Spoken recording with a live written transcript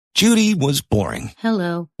Judy was boring.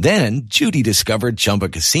 Hello. Then Judy discovered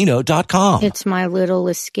ChumbaCasino.com. It's my little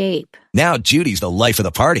escape. Now Judy's the life of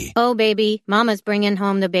the party. Oh, baby, mama's bringing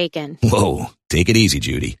home the bacon. Whoa, take it easy,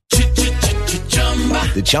 Judy.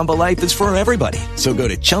 The Chumba life is for everybody. So go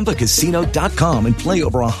to ChumbaCasino.com and play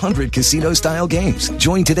over 100 casino-style games.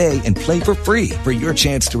 Join today and play for free for your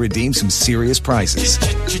chance to redeem some serious prizes.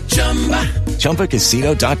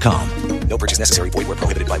 ChumbaCasino.com. No purchase necessary. Void where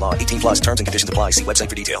prohibited by law. 18 plus terms and conditions apply. See website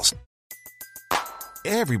for details.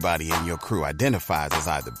 Everybody in your crew identifies as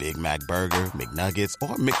either Big Mac Burger, McNuggets,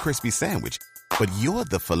 or McCrispy Sandwich. But you're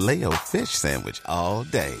the Filet-O-Fish Sandwich all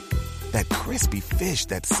day. That crispy fish,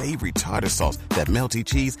 that savory tartar sauce, that melty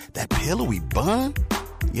cheese, that pillowy bun.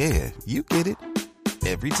 Yeah, you get it.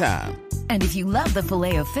 Every time. And if you love the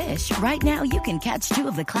Filet-O-Fish, right now you can catch two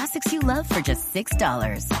of the classics you love for just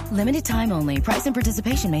 $6. Limited time only. Price and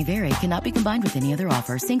participation may vary. Cannot be combined with any other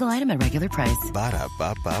offer. Single item at regular price.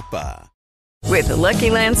 Ba-da-ba-ba-ba. With the Lucky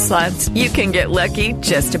Land Slots, you can get lucky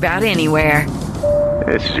just about anywhere.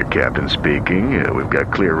 This is your captain speaking. We've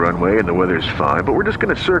got clear runway and the weather's fine, but we're just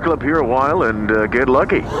going to circle up here a while and get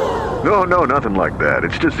lucky. No, nothing like that.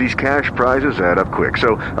 It's just these cash prizes add up quick.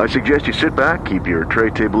 So I suggest you sit back, keep your tray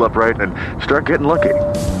table upright, and start getting lucky.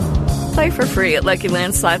 Play for free at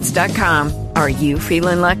LuckyLandSlots.com. Are you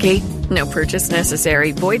feeling lucky? No purchase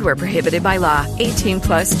necessary. Void where prohibited by law. 18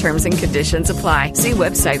 plus terms and conditions apply. See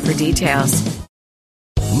website for details.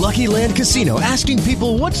 Lucky Land Casino, asking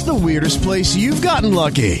people, what's the weirdest place you've gotten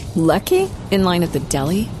lucky? Lucky? In line at the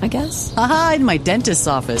deli, I guess? Aha, in my dentist's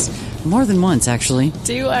office. More than once, actually.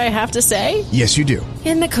 Do I have to say? Yes, you do.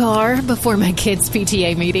 In the car before my kids'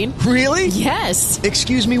 PTA meeting. Really? Yes.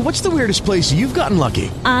 Excuse me, what's the weirdest place you've gotten lucky?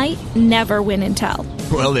 I never win and tell.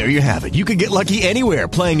 Well, there you have it. You can get lucky anywhere,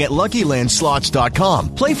 playing at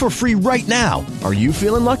LuckyLandSlots.com. Play for free right now. Are you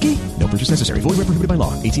feeling lucky? No purchase necessary. Void where prohibited by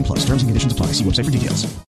law. 18 plus. Terms and conditions apply. See website for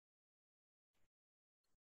details.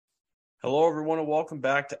 Hello, everyone, and welcome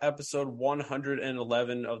back to episode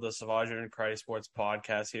 111 of the Savage and Karate Sports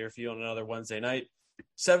Podcast. Here for you on another Wednesday night,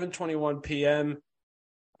 7:21 p.m.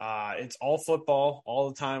 It's all football all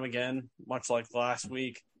the time again, much like last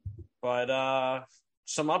week. But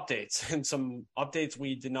some updates, and some updates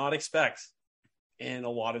we did not expect in a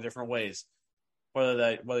lot of different ways.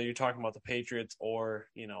 Whether you're talking about the Patriots or,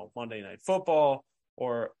 Monday Night Football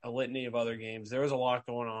or a litany of other games, there was a lot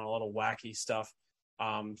going on, a lot of wacky stuff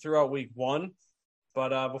throughout week one.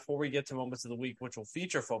 But before we get to moments of the week, which will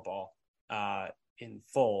feature football in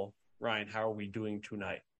full, Ryan, how are we doing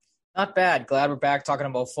tonight? Not bad. Glad we're back talking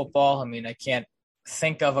about football. I mean, I can't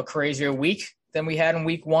think of a crazier week than we had in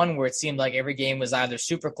week one, where it seemed like every game was either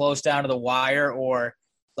super close down to the wire or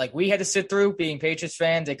like we had to sit through, being Patriots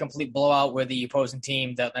fans, a complete blowout where the opposing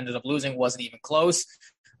team that ended up losing wasn't even close.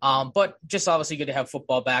 But just obviously good to have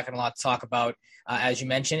football back and a lot to talk about, as you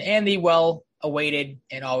mentioned, and the well-awaited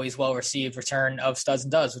and always well-received return of Studs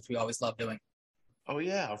and Duds, which we always love doing. Oh,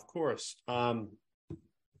 yeah, of course. Want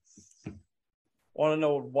to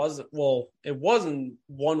know it wasn't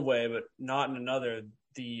one way, but not in another,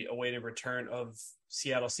 the awaited return of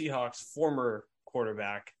Seattle Seahawks former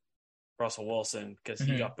quarterback, Russell Wilson, because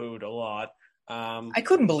he got booed a lot. I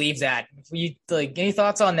couldn't believe that. Any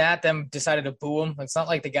thoughts on that? Them decided to boo him. It's not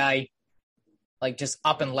like the guy just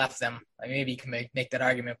up and left them. Maybe you can make that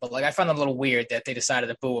argument, but I found it a little weird that they decided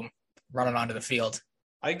to boo him running onto the field.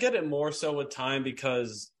 I get it more so with time,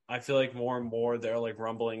 because I feel like more and more there are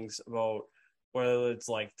rumblings about whether it's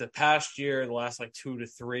the past year, the last 2 to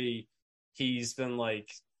 3, he's been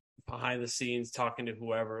behind the scenes talking to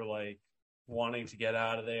whoever, wanting to get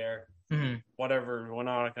out of there. Whatever. We're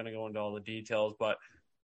not going to go into all the details, but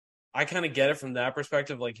I kind of get it from that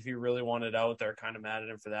perspective. If he really wanted out, they're kind of mad at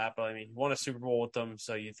him for that. But he won a Super Bowl with them,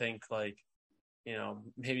 so you think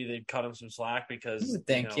maybe they'd cut him some slack, because you would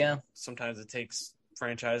think, sometimes it takes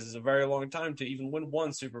franchises a very long time to even win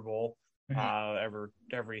one Super Bowl,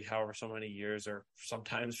 every however so many years, or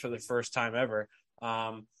sometimes for the first time ever.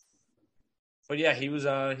 But yeah, he was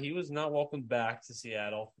not welcomed back to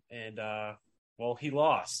Seattle, and he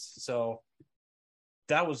lost. So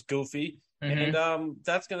that was goofy. And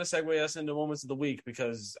that's going to segue us into moments of the week,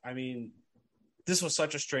 because, this was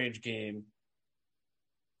such a strange game.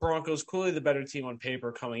 Broncos, clearly the better team on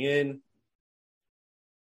paper coming in.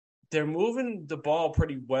 They're moving the ball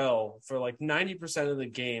pretty well for 90% of the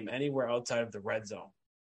game anywhere outside of the red zone.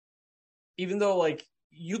 Even though,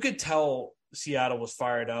 you could tell Seattle was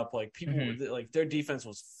fired up. People, their defense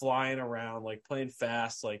was flying around, playing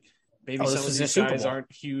fast. Maybe some of these guys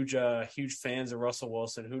aren't huge fans of Russell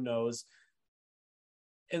Wilson. Who knows?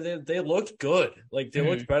 And they looked good. They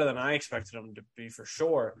looked better than I expected them to be, for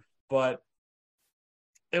sure. But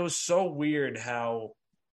it was so weird how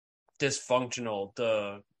dysfunctional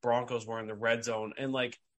the Broncos were in the red zone. And,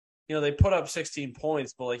 like, you know, they put up 16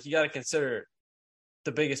 points, but, like, you got to consider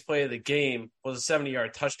the biggest play of the game was a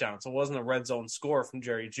 70-yard touchdown. So it wasn't a red zone score from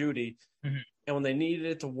Jerry Jeudy. Mm-hmm. And when they needed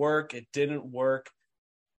it to work, it didn't work.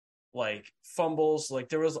 Like, fumbles,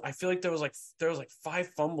 like I feel like there was 5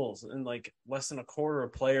 fumbles in like less than a quarter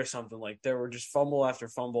of play or something. Like, there were just fumble after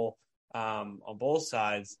fumble on both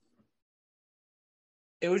sides.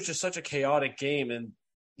 It was just such a chaotic game. And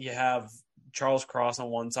you have Charles Cross on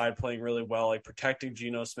one side playing really well, like protecting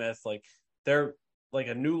Geno Smith. Like, they're like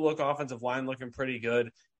a new look offensive line looking pretty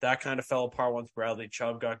good. That kind of fell apart once Bradley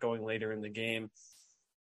Chubb got going later in the game.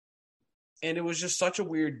 And it was just such a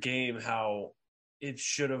weird game how it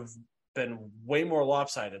should have been way more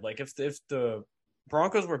lopsided. Like, if the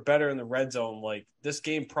Broncos were better in the red zone, like, this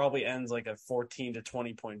game probably ends like a 14 to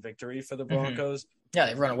 20 point victory for the Broncos. Mm-hmm. Yeah,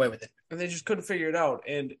 they run away with it. And they just couldn't figure it out.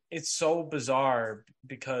 And it's so bizarre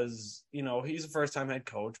because, you know, he's a first-time head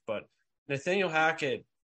coach, but Nathaniel Hackett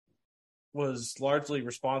was largely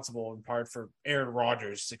responsible in part for Aaron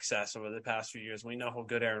Rodgers' success over the past few years. We know how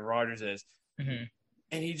good Aaron Rodgers is. Mm-hmm.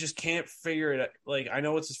 And he just can't figure it out. Like, I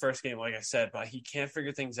know it's his first game, like I said, but he can't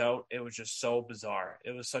figure things out. It was just so bizarre.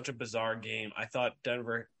 It was such a bizarre game. I thought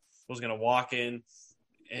Denver was going to walk in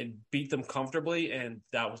and beat them comfortably, and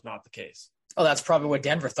that was not the case. Oh, that's probably what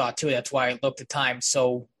Denver thought, too. That's why it looked at times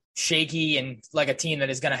so shaky and like a team that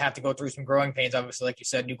is going to have to go through some growing pains. Obviously, like you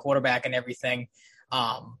said, new quarterback and everything.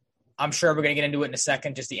 I'm sure we're going to get into it in a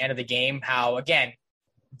second, just the end of the game. How, again,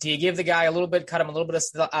 do you give the guy a little bit, cut him a little bit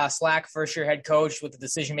of slack, first-year head coach with the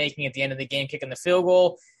decision-making at the end of the game, kicking the field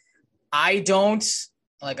goal? I don't.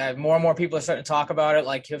 Like, more and more people are starting to talk about it.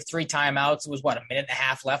 Like, you have 3 timeouts. It was, a minute and a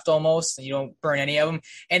half left almost, and you don't burn any of them.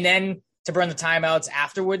 And then to burn the timeouts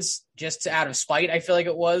afterwards, just out of spite, I feel like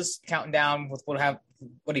it was, counting down with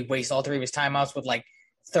what he waste all 3 of his timeouts with, like,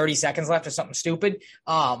 30 seconds left or something stupid.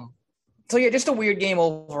 So, yeah, just a weird game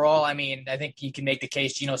overall. I mean, I think you can make the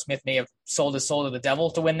case Geno Smith may have sold his soul to the devil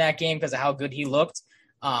to win that game because of how good he looked.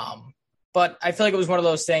 But I feel like it was one of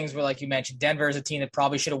those things where, like you mentioned, Denver is a team that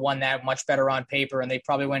probably should have won that much better on paper, and they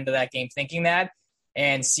probably went into that game thinking that.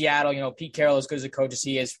 And Seattle, you know, Pete Carroll, as good as a coach as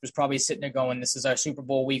he is, was probably sitting there going, this is our Super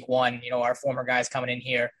Bowl week 1. You know, our former guys coming in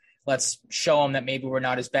here. Let's show them that maybe we're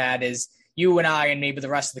not as bad as you and I and maybe the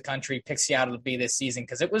rest of the country picked Seattle to be this season,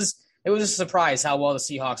 because it was a surprise how well the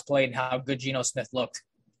Seahawks played and how good Geno Smith looked.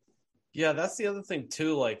 Yeah, that's the other thing,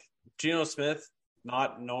 too. Like, Geno Smith,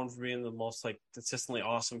 not known for being the most, like, consistently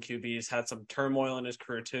awesome QB. He's had some turmoil in his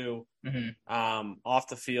career, too, off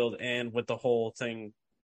the field, and with the whole thing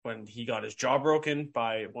when he got his jaw broken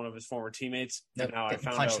by one of his former teammates. Yep, now I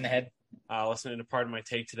found punched out, in the head. Listening to part of my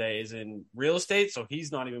take today, is in real estate, so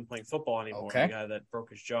he's not even playing football anymore, Okay. the guy that broke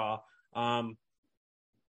his jaw.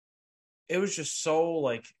 It was just so,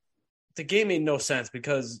 like, the game made no sense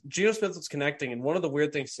because Geno Smith was connecting, and one of the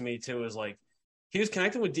weird things to me, too, is, like, he was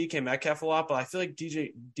connecting with DK Metcalf a lot, but I feel like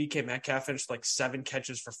DK Metcalf finished, like, 7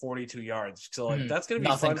 catches for 42 yards. So, like, that's going to be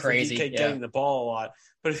Nothing fun crazy, for DK getting the ball a lot.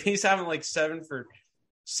 But if he's having, like, 7 for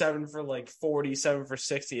like 40, 7 for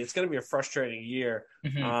 60, it's going to be a frustrating year.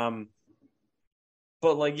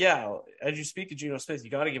 But, like, yeah, as you speak to Geno Smith, you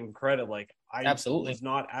got to give him credit. Like, I absolutely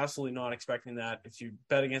not expecting that. If you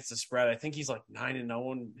bet against the spread, I think he's like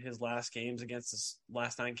 9-0 in his last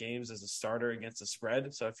 9 games as a starter against the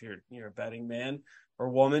spread. So if you're a betting man or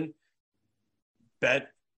woman, bet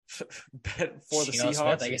for the Geno Seahawks.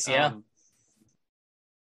 Smith, I guess, yeah.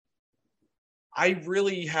 I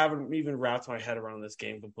really haven't even wrapped my head around this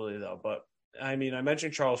game completely, though. But, I mean, I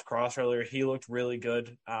mentioned Charles Cross earlier. He looked really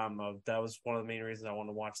good. That was one of the main reasons I wanted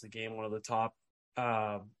to watch the game. One of the top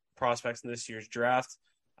prospects in this year's draft.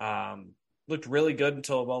 Looked really good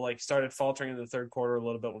until started faltering in the third quarter a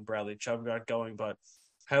little bit when Bradley Chubb got going, but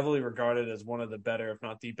heavily regarded as one of the better, if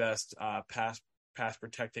not the best, pass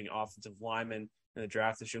protecting offensive linemen in the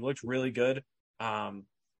draft this year. Looked really good. And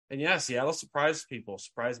yeah, Seattle surprised people,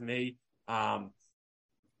 surprised me. And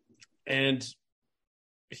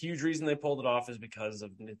a huge reason they pulled it off is because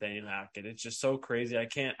of Nathaniel Hackett. It's just so crazy. I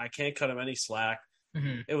can't cut him any slack.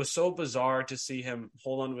 It was so bizarre to see him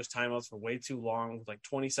hold on to his timeouts for way too long. With like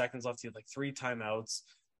 20 seconds left, he had like 3 timeouts.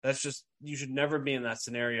 That's just, you should never be in that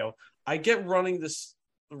scenario. I get running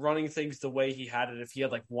things the way he had it if he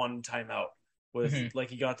had like 1 timeout with like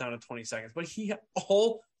he got down to 20 seconds. But he had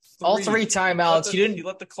all 3 timeouts. He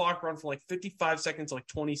let the clock run for like 55 seconds to like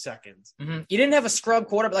 20 seconds. You didn't have a scrub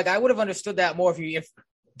quarterback. Like, I would have understood that more if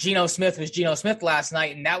Geno Smith was Geno Smith last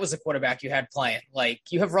night and that was the quarterback you had playing. Like,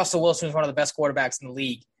 you have Russell Wilson, who's one of the best quarterbacks in the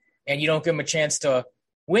league, and you don't give him a chance to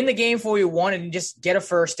win the game for you, one, and just get a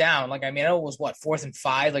first down. Like, I mean, I know it was 4th and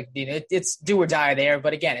 5. Like, it's do or die there.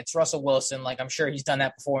 But again, it's Russell Wilson. Like, I'm sure he's done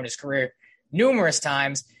that before in his career numerous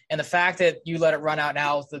times. And the fact that you let it run out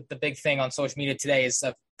now, the big thing on social media today is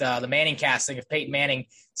the Manning casting of Peyton Manning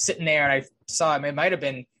sitting there. And I saw him, it might have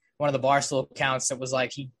been one of the Barstool accounts that was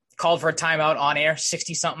like, he called for a timeout on air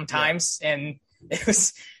 60-something times. And it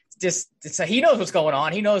was just, he knows what's going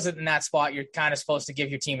on. He knows that in that spot, you're kind of supposed to give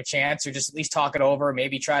your team a chance or just at least talk it over,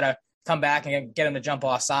 maybe try to come back and get him to jump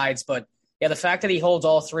off sides. But yeah, the fact that he holds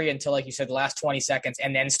all three until, like you said, the last 20 seconds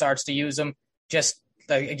and then starts to use them, just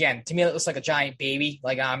again, to me, it looks like a giant baby.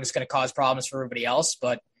 Like, I'm just going to cause problems for everybody else.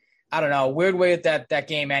 But I don't know, weird way that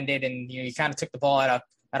game ended. And, you kind of took the ball out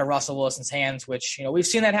of Russell Wilson's hands, which, we've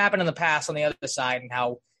seen that happen in the past on the other side and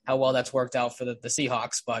how well that's worked out for the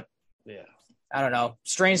Seahawks. But yeah, I don't know,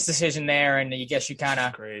 strange decision there. And you guess you kind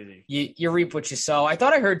of, crazy. You reap what you sow. I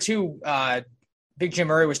thought I heard too, Big Jim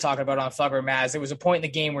Murray was talking about on Flubber Maz. There was a point in the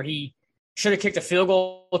game where he should have kicked a field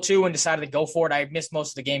goal too and decided to go for it. I missed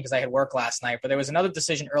most of the game because I had work last night, but there was another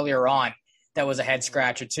decision earlier on that was a head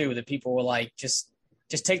scratcher too, that people were like, just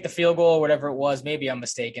take the field goal or whatever it was. Maybe I'm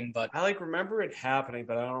mistaken, but I remember it happening,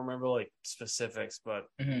 but I don't remember specifics, but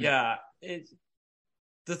yeah,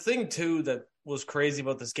 the thing too that was crazy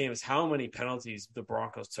about this game is how many penalties the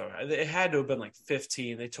Broncos took. It had to have been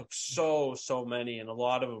 15. They took so many, and a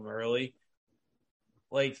lot of them early.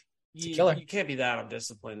 You can't be that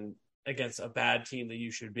undisciplined against a bad team that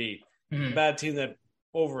you should beat. A bad team that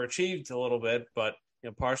overachieved a little bit, but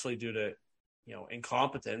partially due to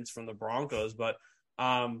incompetence from the Broncos. But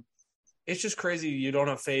it's just crazy you don't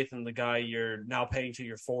have faith in the guy you're now paying till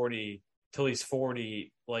he's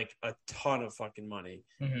 40, a ton of fucking money.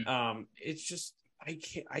 It's just I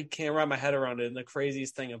can't wrap my head around it. And the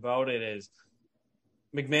craziest thing about it is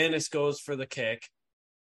McManus goes for the kick,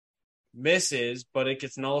 misses, but it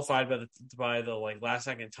gets nullified by the last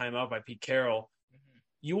second timeout by Pete Carroll.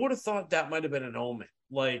 You would have thought that might have been an omen.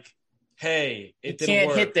 Hey, it didn't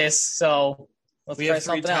work. Hit this, so we have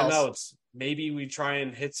 3 timeouts. Maybe we try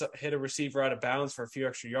and hit a receiver out of bounds for a few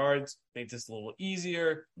extra yards, make this a little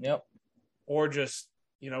easier. Yep. Or just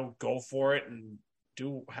go for it and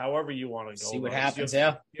do however you want to go. See what happens. You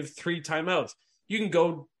have 3 timeouts. You can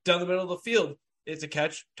go down the middle of the field. It's a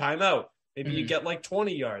catch, timeout. Maybe you get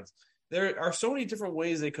 20 yards. There are so many different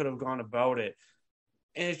ways they could have gone about it.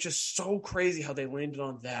 And it's just so crazy how they landed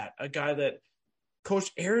on that. A guy that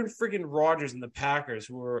coached Aaron friggin' Rodgers and the Packers,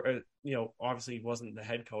 who were, obviously he wasn't the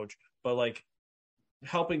head coach, but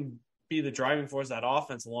helping be the driving force of that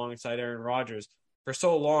offense alongside Aaron Rodgers for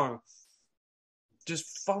so long,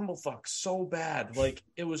 just fumble fuck so bad.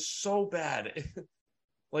 It was so bad.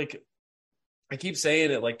 I keep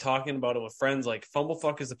saying it, talking about it with friends, fumble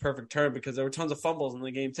fuck is the perfect term because there were tons of fumbles in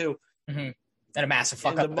the game too. And a massive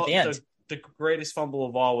fuck up at the end. The greatest fumble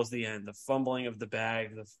of all was the end, the fumbling of the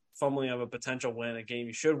bag, the fumbling of a potential win, a game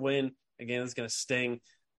you should win, a game that's going to sting.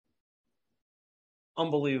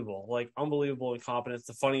 Unbelievable, unbelievable incompetence.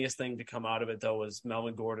 The funniest thing to come out of it, though, was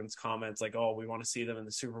Melvin Gordon's comments oh, we want to see them in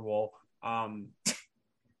the Super Bowl. Not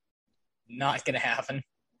going to happen.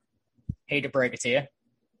 Hate to break it to you.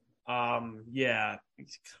 Yeah.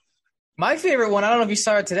 My favorite one, I don't know if you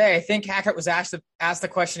saw it today. I think Hackett was asked the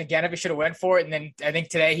question again if he should have went for it. And then I think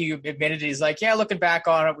today he admitted he's yeah, looking back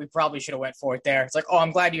on it, we probably should have went for it there. It's oh,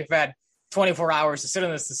 I'm glad you've had 24 hours to sit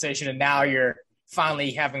on this decision. And now you're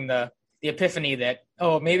finally having the epiphany that,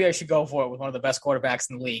 oh, maybe I should go for it with one of the best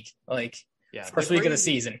quarterbacks in the league. First week of the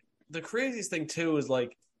season. The craziest thing too is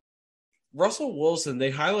Russell Wilson,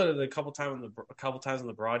 they highlighted it a couple times on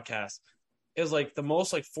the broadcast. It was the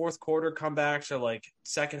most fourth quarter comebacks or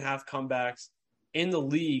second half comebacks in the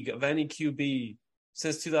league of any QB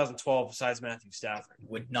since 2012 besides Matthew Stafford.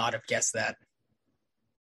 Would not have guessed that.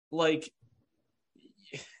 You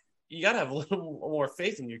got to have a little more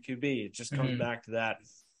faith in your QB. It just comes back to that.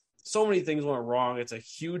 So many things went wrong. It's a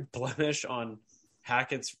huge blemish on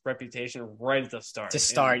Hackett's reputation right at the start.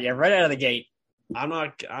 Right out of the gate. I'm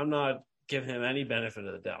not giving him any benefit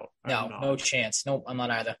of the doubt. No chance. Nope, I'm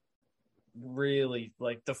not either. Really,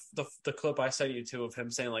 the clip I sent you to of him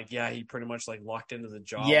saying yeah, he pretty much locked into the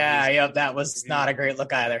job. Yeah, that was not a great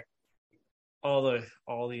look either. All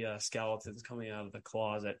the skeletons coming out of the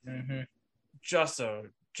closet. Just a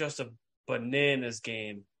bananas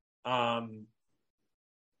game.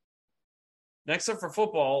 Next up for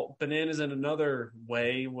football, bananas in another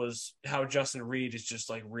way was how Justin Reed is just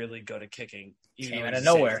really good at kicking. Came out of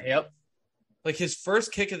nowhere. Yep. His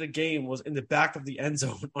first kick of the game was in the back of the end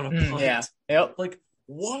zone on a punt. Yeah. Yep.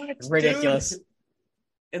 What? Ridiculous. Dude?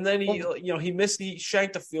 And then he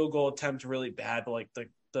shanked a field goal attempt really bad, but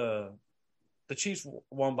the the Chiefs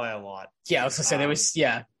won by a lot. Yeah, I was going to say there was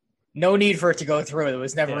no need for it to go through. There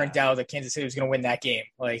was never in doubt that Kansas City was going to win that game.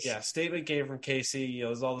 Statement came from KC.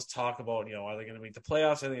 There's all this talk about, are they going to make the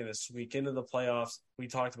playoffs? Are they going to sneak into the playoffs? We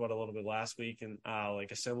talked about it a little bit last week in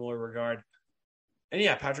a similar regard. And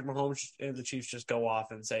Patrick Mahomes and the Chiefs just go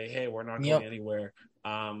off and say, hey, we're not going anywhere,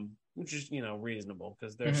 which is, reasonable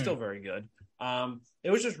because they're still very good.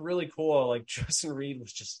 It was just really cool. Justin Reed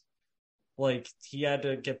was just he had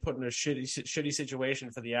to get put in a shitty situation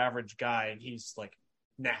for the average guy, and he's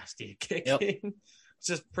nasty at kicking. Yep. It's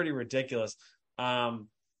just pretty ridiculous. But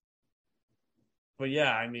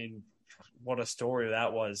what a story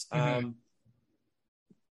that was.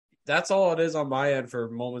 That's all it is on my end for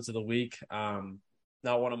moments of the week.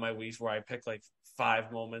 Not one of my weeks where I pick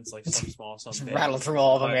 5 moments, some small, some big. Rattle through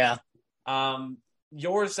all of them, yeah.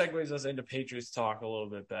 Yours segues us into Patriots talk a little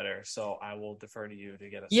bit better, so I will defer to you to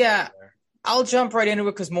get us there. There. I'll jump right into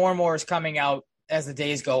it because more and more is coming out as the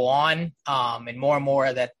days go on, and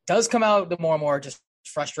more that does come out, the more and more it just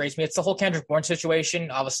frustrates me. It's the whole Kendrick Bourne situation.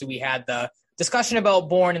 Obviously, we had the discussion about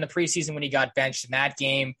Bourne in the preseason when he got benched in that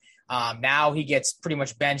game. Now he gets pretty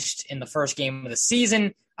much benched in the first game of the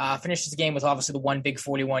season. Finishes the game with obviously the one big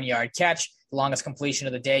 41-yard catch, the longest completion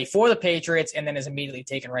of the day for the Patriots, and then is immediately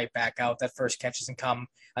taken right back out. That first catch doesn't come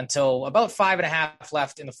until about 5.5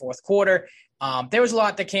 left in the fourth quarter. There was a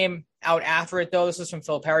lot that came out after it, though. This was from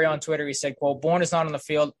Phil Perry on Twitter. He said, quote, Bourne is not on the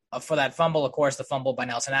field for that fumble. Of course, the fumble by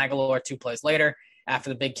Nelson Aguilar 2 plays later after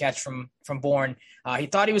the big catch from Bourne. He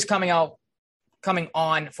thought he was coming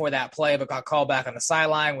on for that play, but got called back on the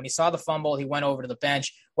sideline. When he saw the fumble, he went over to the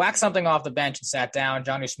bench, whacked something off the bench and sat down.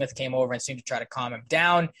 Johnny Smith came over and seemed to try to calm him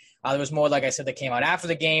down. There was more, like I said, that came out after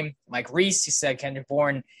the game. Mike Reese, he said Kendrick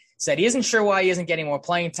Bourne said he isn't sure why he isn't getting more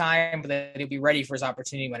playing time, but that he'll be ready for his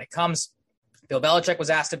opportunity when it comes. Bill Belichick was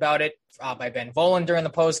asked about it by Ben Volen during the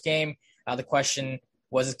postgame. The question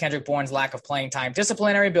was, is Kendrick Bourne's lack of playing time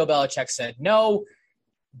disciplinary? Bill Belichick said no.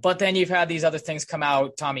 But then you've had these other things come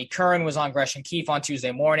out. Tommy Curran was on Gresh and Keefe on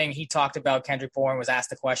Tuesday morning. He talked about Kendrick Bourne, was asked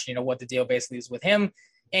the question, what the deal basically is with him.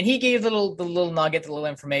 And he gave the little nugget, the little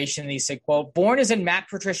information. And he said, quote, Bourne is in Matt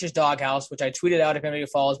Patricia's doghouse, which I tweeted out if anybody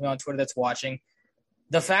follows me on Twitter that's watching.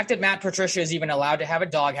 The fact that Matt Patricia is even allowed to have a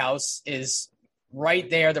doghouse is right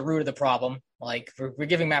there, the root of the problem. We're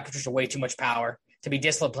giving Matt Patricia way too much power to be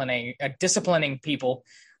disciplining people.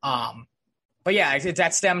 But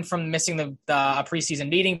that stemmed from missing the preseason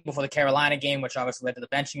meeting before the Carolina game, which obviously led to the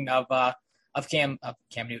benching of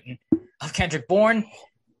Kendrick Bourne.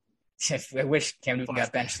 I wish Cam Newton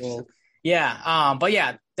got benched a little.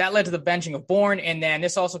 That led to the benching of Bourne. And then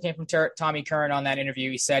this also came from Tommy Curran on that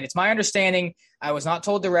interview. He said, it's my understanding, I was not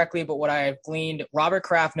told directly, but what I have gleaned, Robert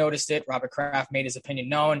Kraft noticed it. Robert Kraft made his opinion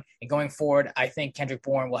known. And going forward, I think Kendrick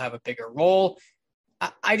Bourne will have a bigger role.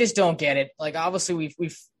 I just don't get it. Obviously,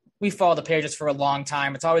 we've followed the Patriots for a long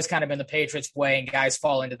time. It's always kind of been the Patriots way, and guys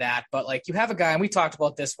fall into that. But you have a guy, and we talked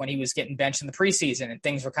about this when he was getting benched in the preseason, and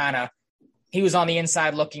things were he was on the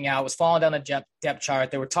inside looking out, was falling down the depth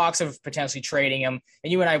chart. There were talks of potentially trading him.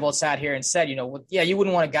 And you and I both sat here and said, you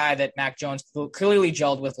wouldn't want a guy that Mac Jones clearly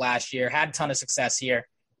gelled with last year, had a ton of success here.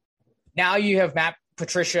 Now you have Matt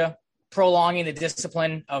Patricia prolonging the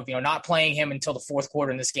discipline of, not playing him until the fourth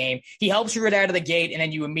quarter in this game. He helps you right out of the gate, and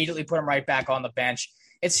then you immediately put him right back on the bench.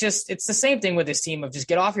 It's the same thing with this team of just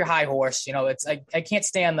get off your high horse. I can't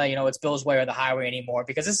stand the, it's Bill's way or the highway anymore,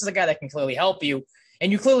 because this is a guy that can clearly help you.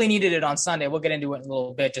 And you clearly needed it on Sunday. We'll get into it in a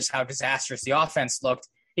little bit, just how disastrous the offense looked.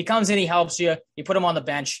 He comes in, he helps you, you put him on the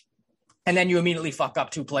bench, and then you immediately fuck up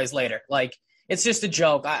 2 plays later. It's just a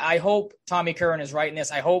joke. I hope Tommy Curran is right in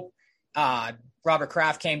this. I hope Robert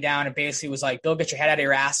Kraft came down and basically was like, Bill, get your head out of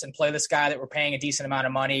your ass and play this guy that we're paying a decent amount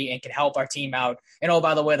of money and can help our team out. And, oh,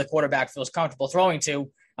 by the way, the quarterback feels comfortable throwing to.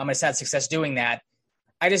 Has had success doing that.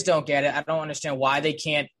 I just don't get it. I don't understand why they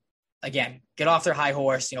can't, again, get off their high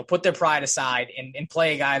horse, put their pride aside and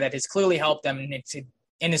play a guy that has clearly helped them. And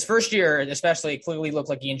in his first year, especially, clearly looked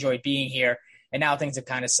like he enjoyed being here. And now things have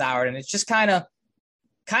kind of soured. And it's just kind of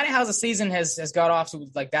how the season has got off to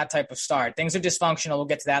that type of start. Things are dysfunctional. We'll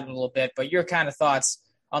get to that in a little bit. But your kind of thoughts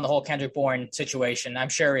on the whole Kendrick Bourne situation. I'm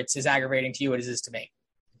sure it's as aggravating to you as it is to me.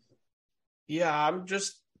 Yeah, I'm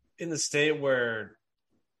just in the state where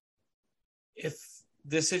if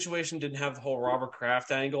this situation didn't have the whole Robert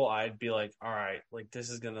Kraft angle, I'd be like, all right, this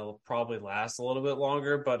is going to probably last a little bit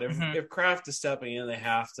longer. But if Kraft is stepping in, they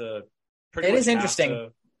have to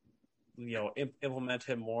implement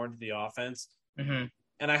him more into the offense. Mm-hmm.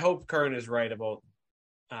 And I hope Curran is right about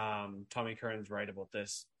Tommy Curran's right about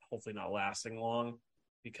this, hopefully not lasting long,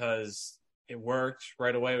 because it worked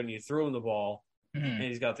right away when you threw him the ball, and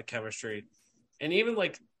he's got the chemistry. And even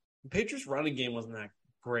the Patriots running game wasn't that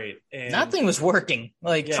great. And nothing was working.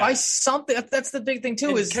 Try something. That's the big thing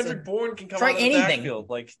too. Is Kendrick Bourne can come try out of the anything.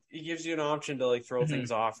 backfield. He gives you an option to throw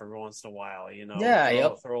things off every once in a while.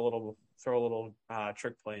 Throw a little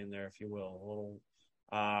trick play in there, if you will, a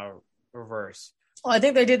little reverse. Well, I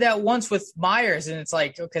think they did that once with Myers, and it's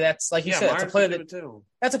okay, that's like you said, that's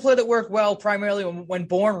a play that worked well primarily when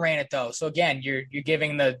Bourne ran it though. So again, you're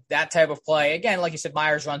giving that type of play again, like you said,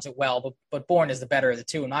 Myers runs it well, but Bourne is the better of the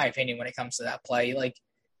two in my opinion when it comes to that play.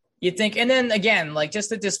 You think, and then again,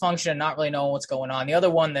 just the dysfunction and not really knowing what's going on. The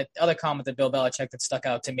other comment that Bill Belichick that stuck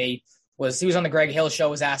out to me was he was on the Greg Hill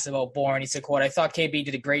show, was asked about Bourne. He said, quote, "I thought KB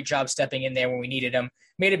did a great job stepping in there when we needed him.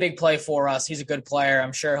 Made a big play for us. He's a good player.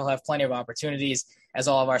 I'm sure he'll have plenty of opportunities, as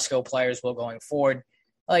all of our skill players will going forward."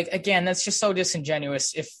 Again, that's just so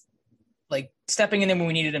disingenuous. If stepping in there when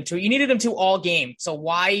we needed him to, you needed him to all game. So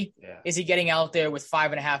why is he getting out there with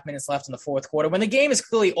 5.5 minutes left in the fourth quarter when the game is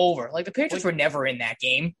clearly over? The Patriots were never in that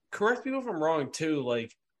game. Correct me if I'm wrong too.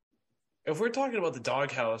 If we're talking about the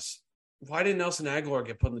doghouse, why did Nelson Aguilar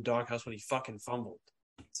get put in the doghouse when he fucking fumbled?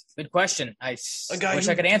 Good question. I wish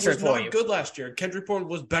I could answer it for you. Good last year. Kendrick Bourne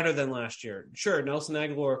was better than last year. Sure, Nelson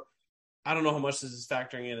Aguilar, I don't know how much this is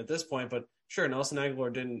factoring in at this point, but sure, Nelson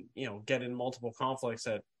Aguilar didn't, get in multiple conflicts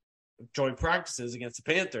at joint practices against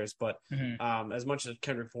the Panthers, but as much as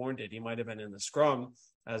Kendrick Bourne did, he might have been in the scrum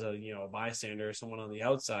as a bystander or someone on the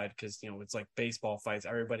outside because it's like baseball fights.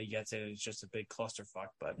 Everybody gets in. It's just a big clusterfuck.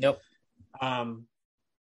 But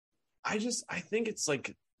I think it's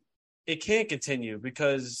it can't continue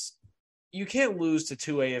because you can't lose to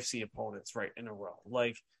two AFC opponents right in a row.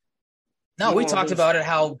 No, we talked about it,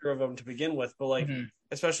 how of them to begin with, but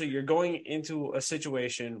especially you're going into a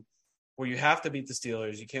situation where you have to beat the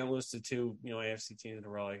Steelers. You can't lose to two, AFC teams in a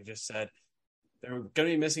row. Like you just said, they're going to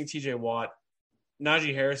be missing TJ Watt.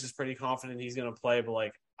 Najee Harris is pretty confident he's going to play, but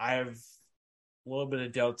I have a little bit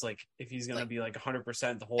of doubts, if he's going to be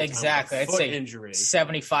 100% the whole time. Exactly, I'd say injury,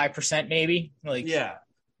 75% maybe.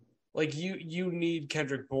 You need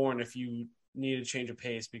Kendrick Bourne if you need a change of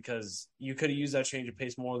pace because you could have used that change of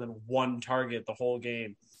pace more than one target the whole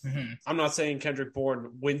game. I'm not saying Kendrick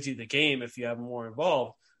Bourne wins you the game if you have more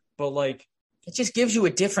involved, but it just gives you a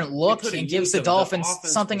different look and gives the Dolphins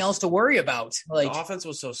something else to worry about. The offense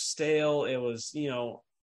was so stale. It was,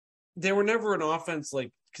 they were never an offense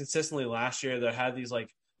consistently last year that had these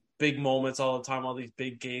big moments all the time, all these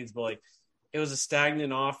big gains, but it was a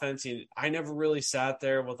stagnant offense. I never really sat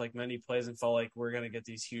there with many plays and felt like we're going to get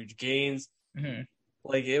these huge gains. It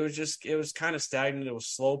was kind of stagnant. It was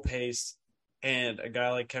slow paced, and a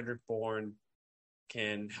guy like Kendrick Bourne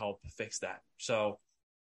can help fix that. So,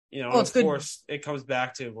 of course, it comes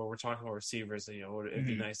back to where we're talking about receivers. It'd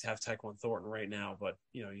be nice to have Tyquan Thornton right now, but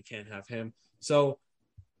you can't have him. So,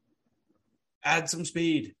 add some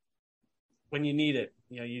speed when you need it.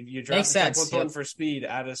 You draft Tyquan Thornton for speed,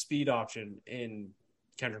 add a speed option in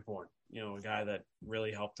Kendrick Bourne. A guy that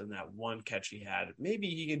really helped in that one catch he had. Maybe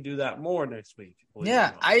he can do that more next week.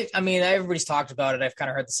 Yeah, I mean, everybody's talked about it. I've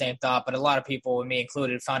kind of heard the same thought, but a lot of people, me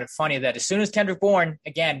included, found it funny that as soon as Kendrick Bourne,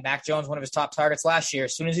 again, Mac Jones, one of his top targets last year,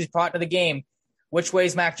 as soon as he's brought to the game, which way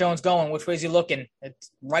is Mac Jones going? Which way is he looking?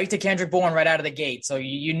 It's right to Kendrick Bourne right out of the gate. So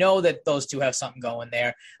you know that those two have something going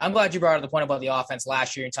there. I'm glad you brought up the point about the offense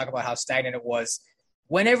last year and talk about how stagnant it was.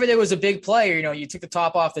 Whenever there was a big player, you took the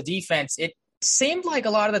top off the defense, it seemed like a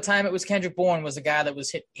lot of the time it was Kendrick Bourne was the guy that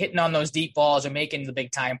was hitting on those deep balls or making the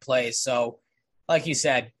big time plays. So like you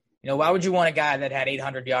said, why would you want a guy that had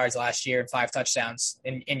 800 yards last year and 5 touchdowns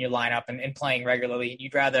in your lineup and playing regularly?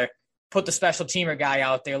 You'd rather put the special teamer guy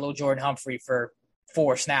out there, little Jordan Humphrey, for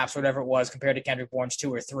 4 snaps, whatever it was, compared to Kendrick Bourne's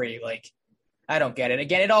 2 or 3. I don't get it.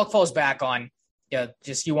 Again, it all falls back on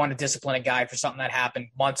just you want to discipline a guy for something that happened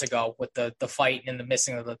months ago with the fight and the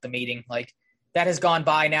missing of the meeting. That has gone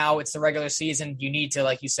by now. It's the regular season. You need to,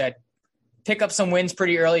 like you said, pick up some wins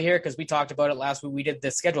pretty early here because we talked about it last week. We did the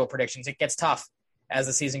schedule predictions. It gets tough as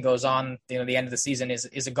the season goes on. The end of the season is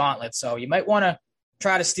a gauntlet. So you might want to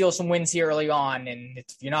try to steal some wins here early on. And if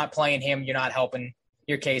you're not playing him, you're not helping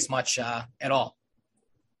your case much at all.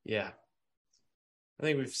 Yeah. I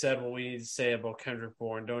think we've said what we need to say about Kendrick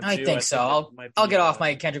Bourne, don't you? I think so. I'll get off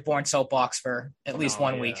my Kendrick Bourne soapbox for at least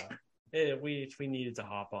 1 week. We needed to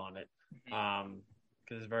hop on it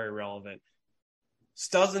because it's very relevant.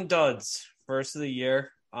 Studs and duds, first of the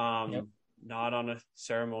year. Not on a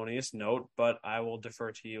ceremonious note, but I will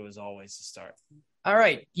defer to you as always to start. All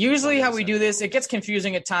right. Usually how we do this, it gets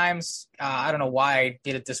confusing at times. I don't know why I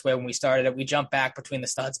did it this way when we started it. We jump back between the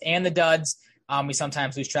studs and the duds. We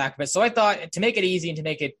sometimes lose track of it. So I thought to make it easy and to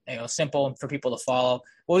make it simple for people to follow,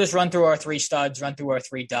 we'll just run through our 3 studs, run through our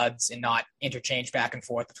 3 duds, and not interchange back and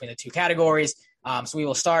forth between the 2 categories. So we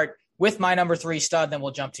will start with my number 3 stud, then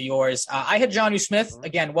we'll jump to yours. I had Jonnu Smith.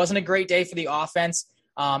 Again, wasn't a great day for the offense.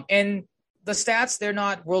 And the stats, they're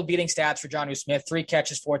not world-beating stats for Jonnu Smith. 3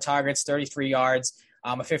 catches, 4 targets, 33 yards,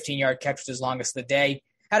 a 15-yard catch was his longest of the day.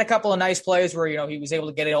 Had a couple of nice plays where, he was able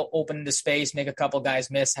to get it open into space, make a couple guys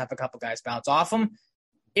miss, have a couple guys bounce off him.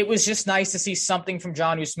 It was just nice to see something from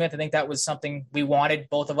Jonnu Smith. I think that was something we wanted,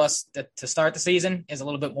 both of us, to start the season, is a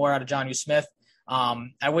little bit more out of Jonnu Smith.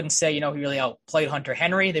 I wouldn't say, he really outplayed Hunter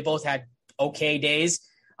Henry. They both had okay days.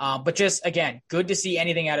 But just, again, good to see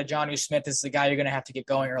anything out of Jonnu Smith. This is the guy you're going to have to get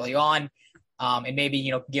going early on. And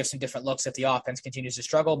maybe, give some different looks if the offense continues to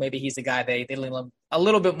struggle. Maybe he's the guy they lean a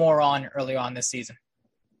little bit more on early on this season.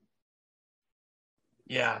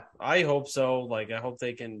 Yeah, I hope so. I hope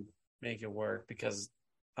they can make it work, because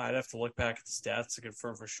I'd have to look back at the stats to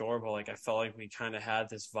confirm for sure. But, I felt like we kind of had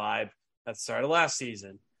this vibe at the start of last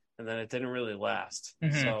season, and then it didn't really last.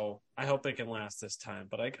 Mm-hmm. So I hope it can last this time.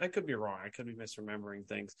 But I could be wrong. I could be misremembering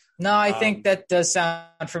things. No, I think that does sound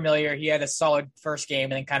familiar. He had a solid first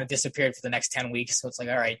game and then kind of disappeared for the next 10 weeks. So it's all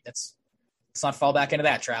right, let's not fall back into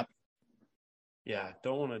that trap. Yeah,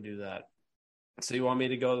 don't want to do that. So you want me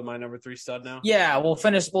to go to my number 3 stud now? Yeah, we'll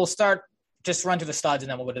start, just run through the studs, and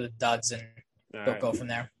then we'll go to the duds and go from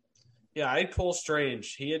there. Yeah, I had Cole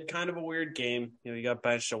Strange. He had kind of a weird game. He got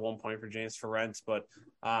benched at one point for James Ferentz, but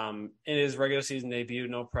in his regular season debut,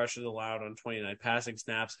 no pressures allowed on 29 passing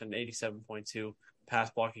snaps, and an 87.2 pass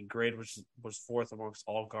blocking grade, which was 4th amongst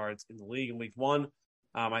all guards in the league in week 1.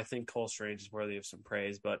 I think Cole Strange is worthy of some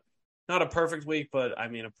praise, but not a perfect week, but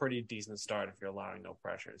a pretty decent start if you're allowing no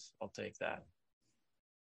pressures. I'll take that.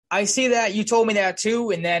 I see that. You told me that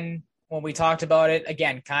too. And then when we talked about it,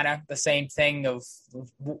 again, kind of the same thing of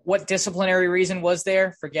what disciplinary reason was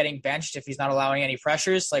there for getting benched if he's not allowing any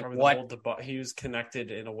pressures? What? He was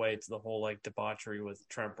connected in a way to the whole debauchery with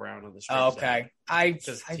Trent Brown on the strip. Okay.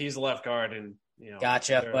 He's a left guard and,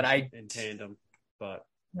 gotcha. But in tandem. But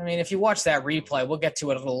if you watch that replay, we'll get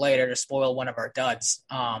to it a little later to spoil one of our duds.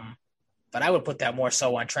 But I would put that more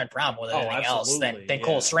so on Trent Brown more than anything else than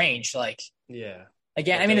Cole Strange. Yeah.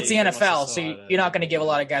 Again, it's the NFL, so you're not going to give a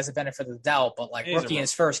lot of guys the benefit of the doubt, but rookie in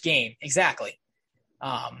his first game. Exactly.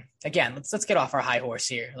 Again, let's get off our high horse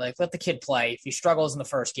here. Let the kid play. If he struggles in the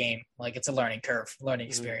first game, it's a learning curve, learning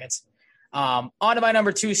experience. On to my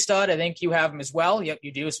number 2 stud. I think you have him as well. Yep,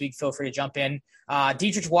 you do, so you can feel free to jump in.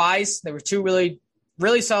 Dietrich Wise. There were 2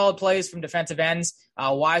 really solid plays from defensive ends.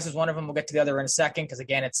 Wise was one of them. We'll get to the other in a second because,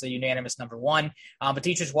 again, it's a unanimous number 1. But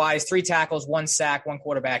Dietrich Wise, 3 tackles, 1 sack, 1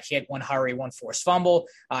 quarterback hit, 1 hurry, 1 forced fumble.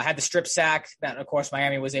 Had the strip sack that, of course,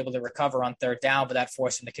 Miami was able to recover on 3rd down, but that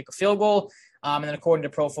forced him to kick a field goal. And then according to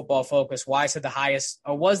Pro Football Focus, Wise had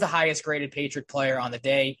was the highest graded Patriot player on the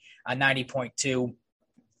day, 90.2.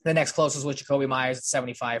 The next closest was Jacoby Myers at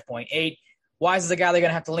 75.8. Wise is a guy they're going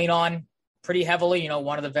to have to lean on pretty heavily.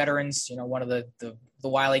 One of the veterans, one of the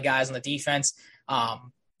wily guys on the defense.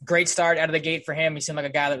 Great start out of the gate for him. He seemed like a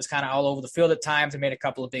guy that was kind of all over the field at times and made a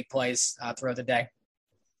couple of big plays throughout the day.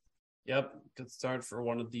 Yep, good start for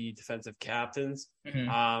one of the defensive captains.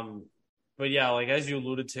 Mm-hmm. But yeah, as you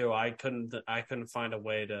alluded to, I couldn't find a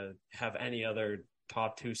way to have any other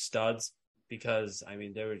top 2 studs because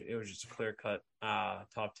it was just a clear cut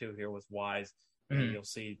top 2 here with Wise. Mm-hmm. You'll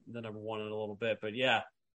see the number 1 in a little bit, but yeah.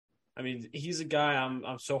 He's a guy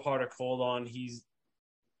I'm so hard to cold on.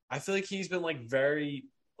 I feel like he's been very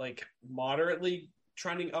moderately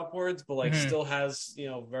trending upwards, but mm-hmm. still has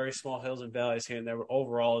very small hills and valleys here and there. But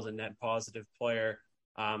overall, is a net positive player.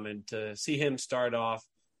 And to see him start off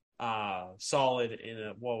solid in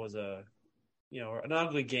an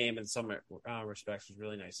ugly game in some respects was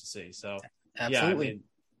really nice to see. So absolutely, yeah,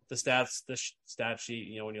 the stat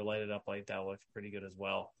sheet, when you light it up like that, looks pretty good as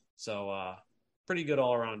well. So. Pretty good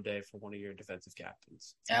all-around day for one of your defensive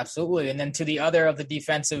captains. Absolutely. And then to the other of the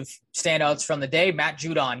defensive standouts from the day, Matt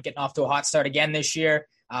Judon getting off to a hot start again this year.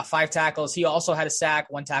 5 tackles. He also had a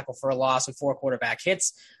sack, 1 tackle for a loss with 4 quarterback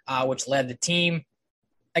hits, which led the team.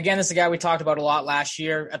 Again, this is a guy we talked about a lot last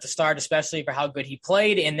year at the start, especially for how good he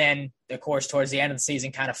played. And then, of course, towards the end of the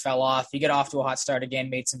season kind of fell off. He got off to a hot start again,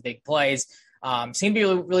 made some big plays. Seemed to be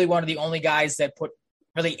really one of the only guys that put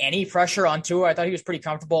really any pressure on Tua. I thought he was pretty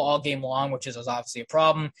comfortable all game long, which is obviously a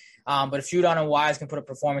problem. But if Judon and Wise can put up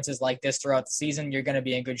performances like this throughout the season, you're going to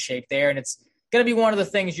be in good shape there. And it's going to be one of the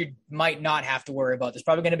things you might not have to worry about. There's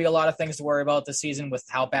probably going to be a lot of things to worry about this season with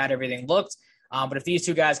how bad everything looked. But if these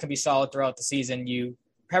 2 guys can be solid throughout the season, you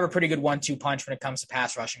have a pretty good 1-2 punch when it comes to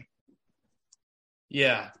pass rushing.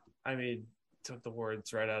 Yeah. took the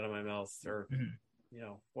words right out of my mouth, or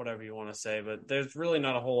whatever you want to say. But there's really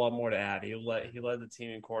not a whole lot more to add. He led the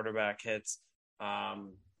team in quarterback hits.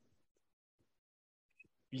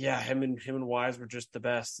 Him and Wise were just the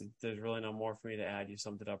best. There's really no more for me to add. You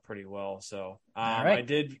summed it up pretty well. So right.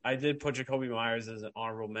 I did put Jacoby Myers as an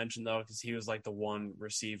honorable mention though, because he was like the one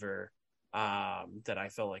receiver that I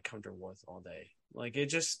felt like comfortable with all day. Like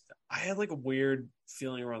I had like a weird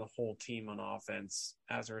feeling around the whole team on offense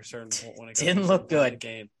after a certain point when it didn't look good.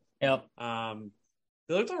 Game. Yep.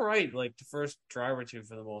 They looked all right, like the first drive or two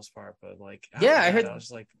for the most part, but like I heard. I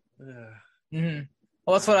was like, Well,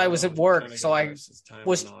 that's what I was at work, so I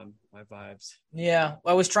was on my vibes. Yeah,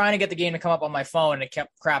 I was trying to get the game to come up on my phone, and it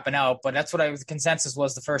kept crapping out. But that's what the consensus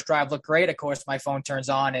was. The first drive looked great. Of course, my phone turns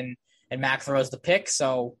on, and Mac throws the pick,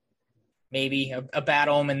 so maybe a bad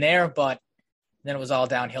omen there. But then it was all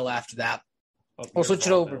downhill after that. We'll switch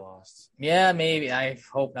it over. Yeah, maybe. I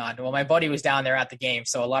hope not. Well, my buddy was down there at the game,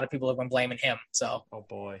 so a lot of people have been blaming him. So. Oh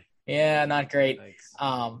boy. Yeah, not great.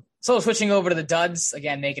 So switching over to the duds,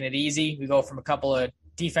 again, making it easy. We go from a couple of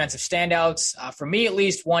defensive standouts. For me, at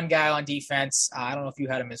least, one guy on defense. I don't know if you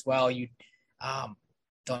had him as well. You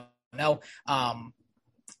don't know.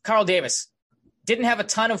 Carl Davis. Didn't have a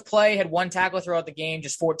ton of play, had one tackle throughout the game,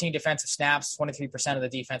 just 14 defensive snaps, 23% of the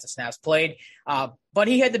defensive snaps played. But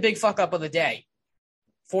he had the big fuck-up of the day.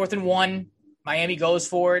 4th and 1, Miami goes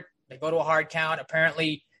for it. They go to a hard count.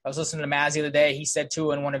 Apparently, I was listening to Mazzy the other day. He said,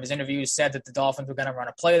 too, in one of his interviews, said that the Dolphins were going to run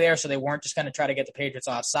a play there, so they weren't just going to try to get the Patriots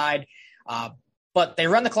offside. But they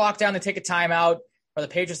run the clock down. They take a timeout, or the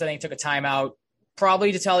Patriots, I think, took a timeout,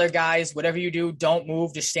 probably to tell their guys, whatever you do, don't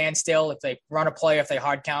move, just stand still. If they run a play, if they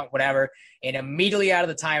hard count, whatever. And immediately out of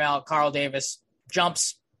the timeout, Carl Davis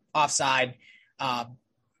jumps offside.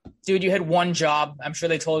 Dude, you had one job. I'm sure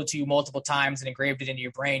they told it to you multiple times and engraved it into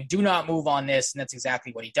your brain. Do not move on this, and that's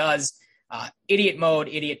exactly what he does. Idiot mode,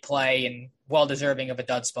 idiot play, and well-deserving of a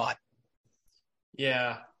dud spot.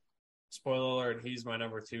 Yeah. Spoiler alert, he's my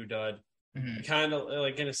number 2 dud. Mm-hmm. Kind of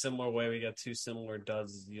like in a similar way, we got 2 similar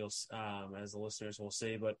duds as the listeners will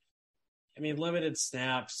see. But, I mean, limited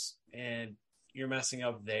snaps, and you're messing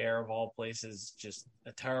up there of all places. Just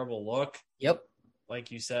a terrible look. Yep.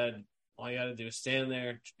 Like you said, all you got to do is stand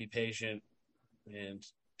there, just be patient, and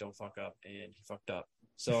don't fuck up. And he fucked up.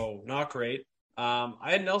 So, not great. I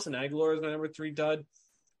had Nelson Aguilar as my number 3 dud.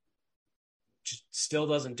 Just still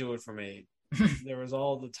doesn't do it for me. There was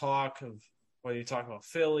all the talk of whether you talk about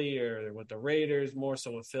Philly or with the Raiders, more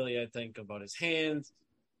so with Philly, I think, about his hands,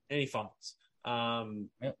 and he fumbles.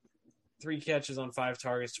 3 catches on 5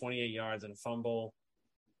 targets, 28 yards, and a fumble.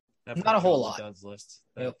 Not a whole lot. Duds list.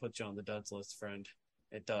 That'll put you on the duds list, friend.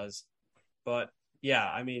 It does. But, yeah,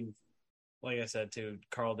 I mean, like I said, too,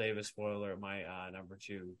 Carl Davis, spoiler, my number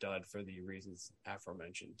 2 dud for the reasons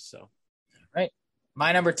aforementioned. So, right.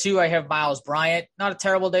 My number 2, I have Miles Bryant. Not a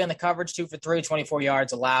terrible day in the coverage, 2 for 3, 24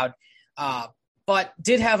 yards allowed. But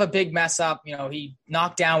did have a big mess up. You know, he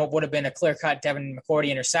knocked down what would have been a clear-cut Devin McCourty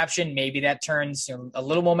interception. Maybe that turns a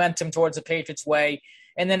little momentum towards the Patriots' way.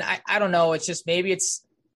 And then, I don't know, it's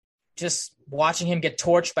just watching him get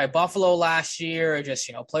torched by Buffalo last year, or just,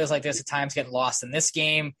 plays like this at times getting lost in this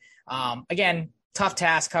game. Again, tough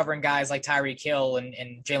task covering guys like Tyreek Hill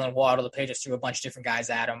and Jalen Waddle. The Patriots threw a bunch of different guys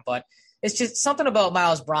at him. But it's just something about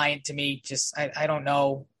Miles Bryant to me. Just I don't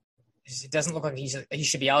know. It doesn't look like he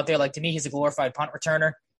should be out there. Like, to me, he's a glorified punt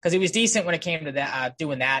returner, because he was decent when it came to that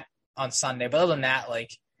doing that on Sunday. But other than that,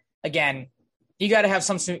 like, again, you got to have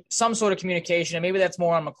some sort of communication, and maybe that's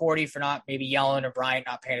more on McCourty for not maybe yelling, or Bryant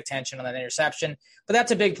not paying attention on that interception. But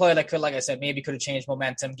that's a big play that could, like I said, maybe could have changed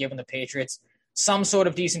momentum, given the Patriots some sort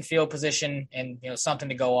of decent field position and something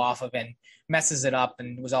to go off of, and messes it up,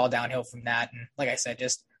 and it was all downhill from that. And like I said,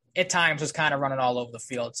 just at times was kind of running all over the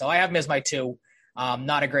field. So I have him as my 2.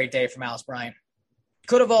 Not a great day for Miles Bryant.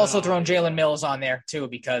 Could have also thrown Jalen Mills on there too,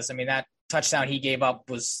 because that touchdown he gave up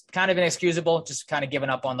was kind of inexcusable, just kind of giving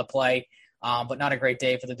up on the play. But not a great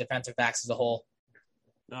day for the defensive backs as a whole.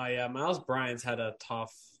 Oh yeah, Miles Bryant's had a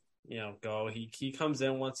tough, go. He comes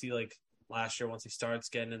in once last year, once he starts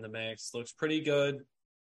getting in the mix, looks pretty good.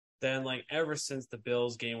 Then ever since the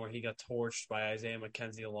Bills game where he got torched by Isaiah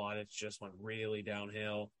McKenzie a lot, it just went really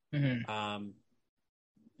downhill. Mm-hmm.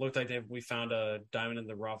 Looked like we found a diamond in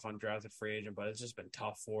the rough undrafted free agent, but it's just been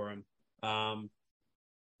tough for him.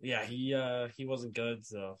 He wasn't good.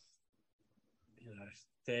 So,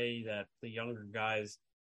 say that the younger guys,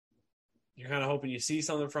 you're kind of hoping you see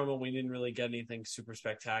something from him. We didn't really get anything super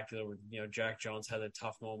spectacular. Jack Jones had a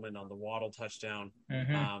tough moment on the Waddle touchdown.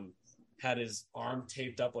 Mm-hmm. Had his arm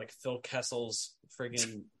taped up like Phil Kessel's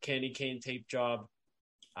friggin' candy cane tape job.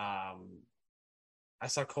 I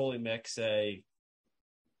saw Coley Mick say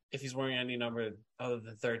if he's wearing any number other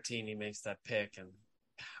than 13, he makes that pick. And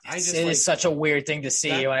it is such a weird thing to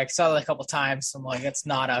see. When I saw it a couple times, I'm like, that's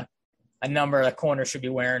not a number a corner should be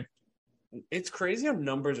wearing. It's crazy how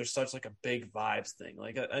numbers are such like a big vibes thing.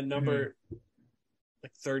 Like a number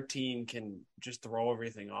like 13 can just throw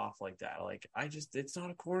everything off like that. Like it's not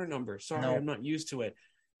a corner number. Sorry, no. I'm not used to it.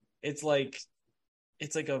 It's like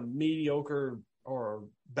a mediocre or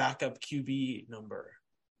backup QB number,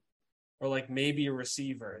 or like maybe a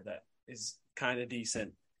receiver that is kind of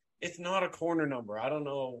decent. It's not a corner number. I don't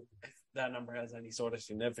know if that number has any sort of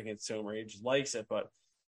significance to him or he just likes it, but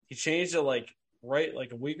he changed it like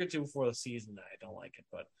a week or two before the season. I don't like it,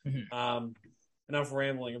 but enough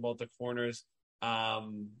rambling about the corners.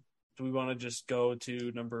 Do we want to just go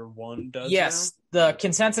to number one? Yes, the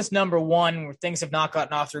consensus number one, where things have not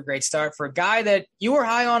gotten off to a great start for a guy that you were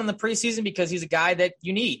high on in the preseason because he's a guy that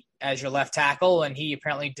you need as your left tackle, and he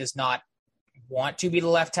apparently does not want to be the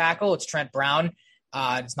left tackle. It's Trent Brown.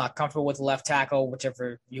 It's not comfortable with the left tackle,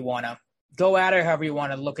 whichever you want to go at it, however you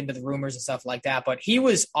want to look into the rumors and stuff like that. But he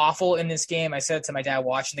was awful in this game. I said it to my dad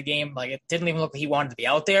watching the game. Like, it didn't even look like he wanted to be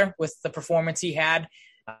out there with the performance he had.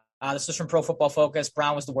 This was from Pro Football Focus.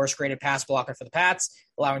 Brown was the worst graded pass blocker for the Pats,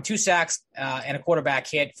 allowing 2 sacks and a quarterback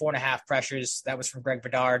hit, 4.5 pressures. That was from Greg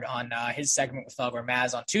Bedard on his segment with Felger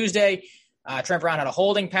Maz on Tuesday. Trent Brown had a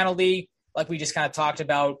holding penalty, like we just kind of talked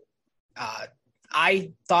about.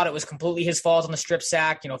 I thought it was completely his fault on the strip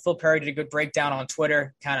sack. Phil Perry did a good breakdown on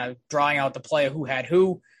Twitter, kind of drawing out the play of who had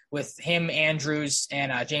who with him, Andrews,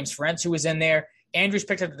 and James Ferentz, who was in there. Andrews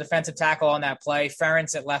picked up the defensive tackle on that play.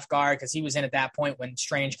 Ferentz at left guard because he was in at that point when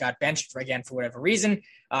Strange got benched for whatever reason.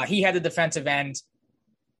 He had the defensive end,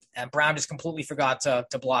 and Brown just completely forgot to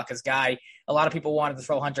block his guy. A lot of people wanted to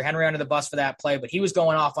throw Hunter Henry under the bus for that play, but he was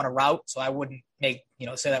going off on a route, so I wouldn't say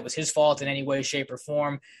that was his fault in any way, shape, or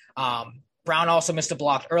form. Brown also missed a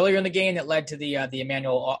block earlier in the game that led to the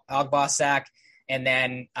Emmanuel Ogbah sack. And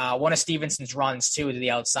then one of Stevenson's runs, too, to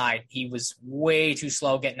the outside. He was way too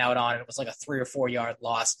slow getting out on it. It was like a 3 or 4 yard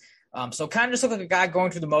loss. So kind of just looked like a guy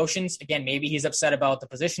going through the motions. Again, maybe he's upset about the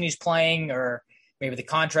position he's playing, or maybe the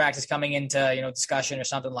contract is coming into discussion or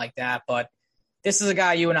something like that. But this is a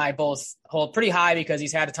guy you and I both hold pretty high because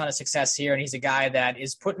he's had a ton of success here, and he's a guy that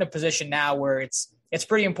is put in a position now where it's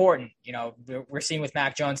pretty important. We're seeing with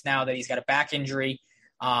Mac Jones now that he's got a back injury.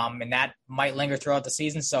 And that might linger throughout the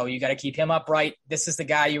season, so you got to keep him upright. This is the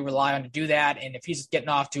guy you rely on to do that, and if he's getting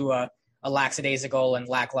off to a lackadaisical and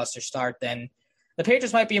lackluster start, then the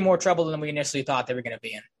Patriots might be in more trouble than we initially thought they were going to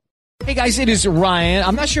be in. Hey guys, it is Ryan.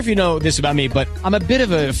 I'm not sure if you know this about me, but I'm a bit of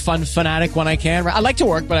a fun fanatic when I can. I like to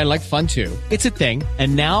work, but I like fun too. It's a thing.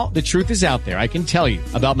 And now the truth is out there. I can tell you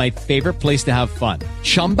about my favorite place to have fun.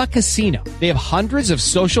 Chumba Casino. They have hundreds of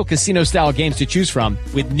social casino style games to choose from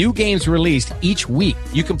with new games released each week.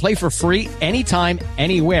 You can play for free anytime,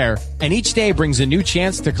 anywhere. And each day brings a new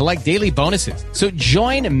chance to collect daily bonuses. So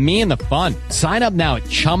join me in the fun. Sign up now at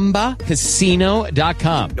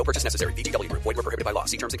ChumbaCasino.com. No purchase necessary. VGW. Void where prohibited by law.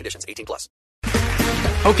 See terms and conditions. 18+.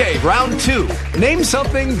 Okay, round 2. Name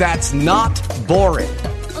something that's not boring.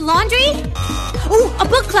 A laundry? Ooh, a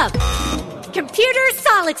book club. Computer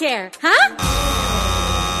solitaire, huh?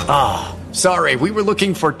 Ah, sorry. We were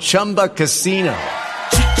looking for Chumba Casino.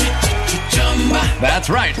 That's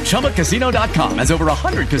right. ChumbaCasino.com has over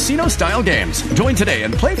 100 casino-style games. Join today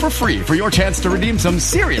and play for free for your chance to redeem some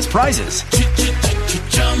serious prizes.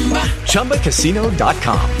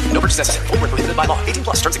 ChumbaCasino.com. No purchase necessary. Void where prohibited by law. 18+.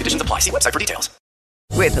 Terms and conditions apply. See website for details.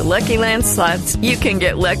 With the Lucky Land Slots, you can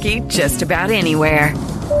get lucky just about anywhere.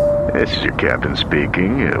 This is your captain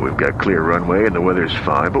speaking. We've got clear runway and the weather's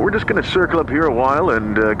fine, but we're just going to circle up here a while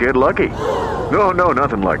and get lucky. No,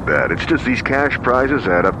 nothing like that. It's just these cash prizes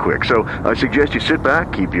add up quick. So I suggest you sit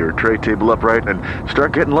back, keep your tray table upright, and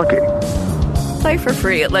start getting lucky. Play for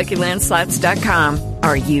free at LuckyLandSlots.com.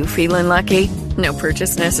 Are you feeling lucky? No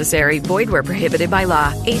purchase necessary. Void where prohibited by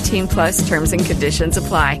law. 18+ terms and conditions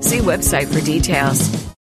apply. See website for details.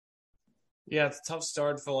 Yeah, it's a tough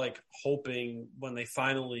start for hoping when they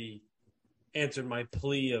finally answered my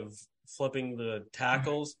plea of flipping the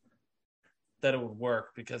tackles that it would work,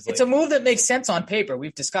 because it's a move that makes sense on paper.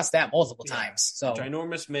 We've discussed that multiple times. So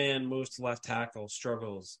ginormous man moves to left tackle,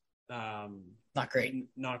 struggles. Not great.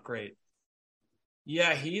 Not great.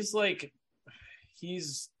 Yeah, he's hard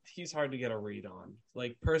to get a read on.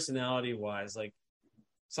 Personality wise,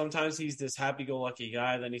 sometimes he's this happy-go-lucky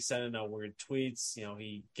guy. Then he's sending out weird tweets.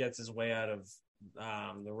 He gets his way out of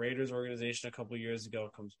the Raiders organization a couple years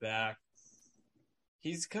ago, comes back.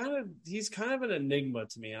 He's kind of an enigma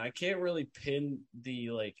to me, and I can't really pin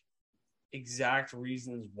the exact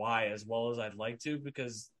reasons why as well as I'd like to,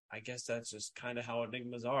 because I guess that's just kind of how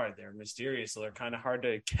enigmas are. They're mysterious, so they're kind of hard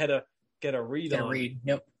to get a read on.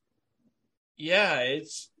 Yep. Yeah,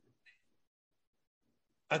 it's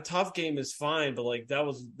a tough game is fine, but like that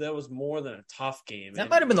was more than a tough game. That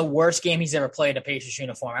might have been the worst game he's ever played in a Patriots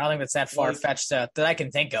uniform. I don't think that's that far-fetched that I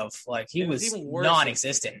can think of. Like, he was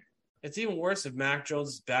non-existent. It's even worse if Mac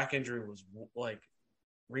Jones' back injury was like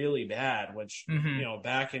really bad, which,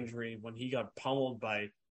 back injury when he got pummeled by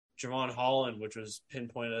Javon Holland, which was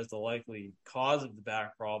pinpointed as the likely cause of the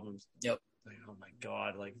back problems. Yep. Like, oh my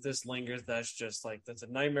God, like if this lingers, that's a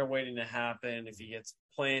nightmare waiting to happen. If he gets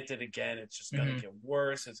planted again, it's just going to get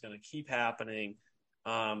worse. It's going to keep happening.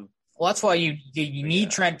 Well, that's why you need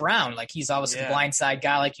Trent Brown. Like, he's obviously the blindside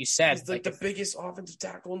guy, like you said. He's like the biggest offensive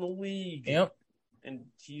tackle in the league. Yep. And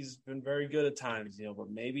he's been very good at times, but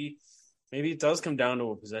maybe it does come down to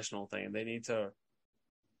a positional thing, and they need to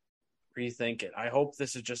rethink it. I hope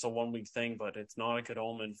this is just a 1 week thing, but it's not a good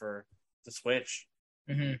omen for the switch.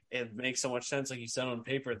 It makes so much sense, like you said on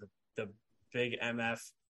paper, the big MF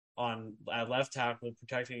at left tackle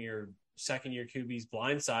protecting your second year QB's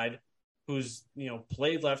blind side, who's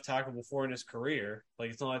played left tackle before in his career.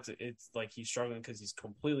 Like, it's like he's struggling because he's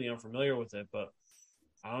completely unfamiliar with it. But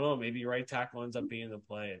I don't know, maybe right tackle ends up being the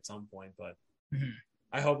play at some point. But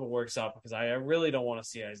I hope it works out, because I really don't want to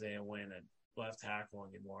see Isaiah Wynn at left tackle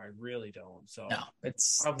anymore. I really don't. So no,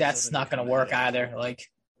 that's not going to work either. Like,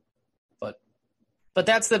 but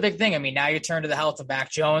that's the big thing. I mean, now you turn to the health of Mac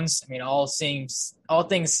Jones. I mean, all things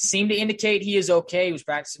seem to indicate he is okay. He was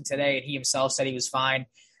practicing today, and he himself said he was fine.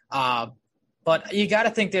 But you got to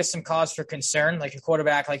think there's some cause for concern. Like, your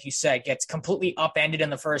quarterback, like you said, gets completely upended in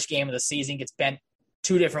the first game of the season, gets bent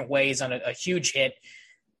 2 different ways on a huge hit.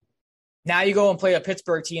 Now you go and play a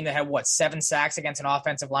Pittsburgh team that had, 7 sacks against an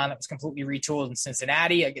offensive line that was completely retooled in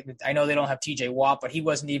Cincinnati. I know they don't have TJ Watt, but he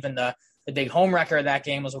wasn't even the big home wrecker of that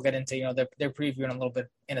game, as we'll get into, their preview in a little bit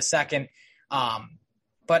in a second.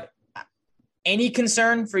 But any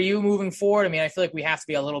concern for you moving forward? I mean, I feel like we have to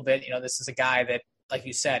be a little bit, this is a guy that, like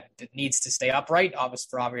you said, that needs to stay upright,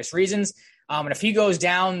 for obvious reasons. And if he goes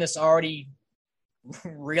down this already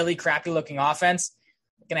really crappy looking offense,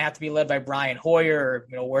 going to have to be led by Brian Hoyer,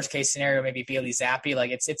 or, worst case scenario, maybe Bailey Zappi.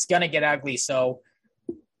 Like, it's going to get ugly. So,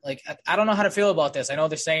 like, I don't know how to feel about this. I know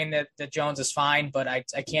they're saying that Jones is fine, but I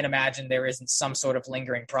can't imagine there isn't some sort of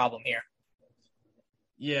lingering problem here.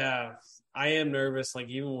 Yeah, I am nervous. Like,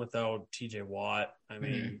 even without TJ Watt, I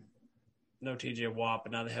mean, no TJ Watt,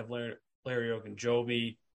 but now they have Larry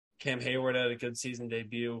Ogunjobi. Cam Hayward had a good season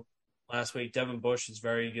debut last week. Devin Bush is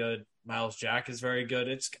very good. Miles Jack is very good.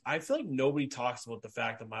 I feel like nobody talks about the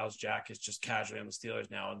fact that Miles Jack is just casually on the Steelers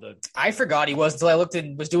now. I forgot he was until I looked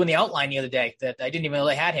and was doing the outline the other day, that I didn't even know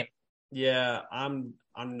they had him. Yeah, I'm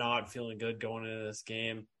not feeling good going into this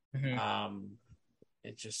game.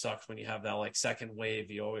 It just sucks when you have that like second wave.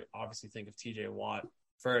 You obviously think of TJ Watt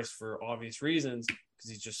first for obvious reasons, because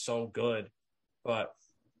he's just so good. But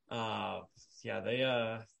they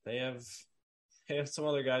have some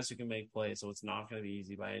other guys who can make plays, so it's not going to be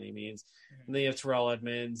easy by any means. And they have Terrell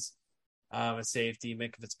Edmonds, a safety,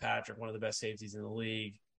 Mick Fitzpatrick, one of the best safeties in the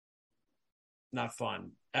league. Not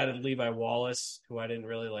fun. Added Levi Wallace, who I didn't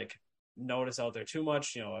really notice out there too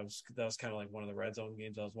much. That was kind of like one of the red zone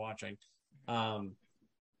games I was watching.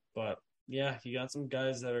 But yeah, you got some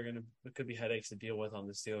guys that could be headaches to deal with on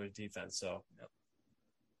the Steelers defense. So.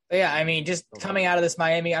 But yeah, I mean, just coming out of this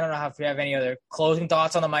Miami, I don't know if we have any other closing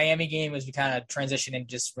thoughts on the Miami game as we kind of transition in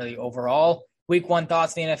just really overall week 1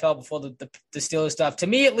 thoughts in the NFL before the Steelers stuff. To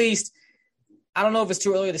me, at least, I don't know if it's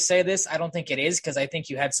too early to say this. I don't think it is, because I think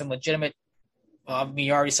you had some legitimate,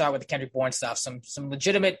 you already saw it with the Kendrick Bourne stuff, some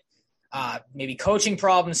legitimate maybe coaching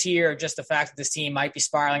problems here, just the fact that this team might be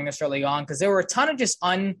spiraling this early on, because there were a ton of just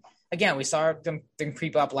again, we saw them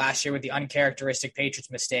creep up last year with the uncharacteristic Patriots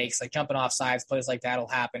mistakes, like jumping off sides, plays like that will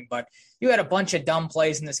happen. But you had a bunch of dumb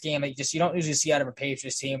plays in this game that you don't usually see out of a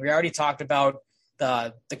Patriots team. We already talked about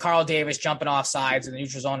the Carl Davis jumping off sides and the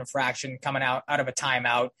neutral zone infraction coming out of a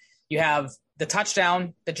timeout. You have the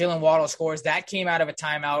touchdown that Jalen Waddle scores. That came out of a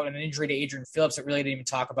timeout, and an injury to Adrian Phillips that really didn't even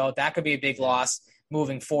talk about. That could be a big loss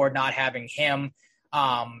moving forward, not having him.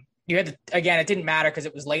 You had to, again, it didn't matter because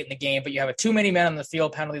it was late in the game, but you have a too many men on the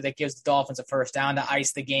field penalty that gives the Dolphins a first down to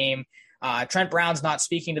ice the game. Trent Brown's not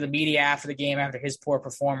speaking to the media after the game after his poor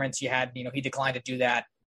performance. You had, he declined to do that.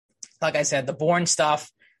 Like I said, the Bourne stuff,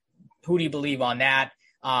 who do you believe on that?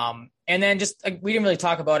 And then just, we didn't really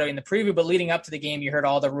talk about it in the preview, but leading up to the game, you heard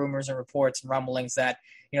all the rumors and reports and rumblings that,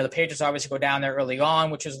 the Patriots obviously go down there early on,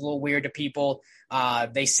 which is a little weird to people.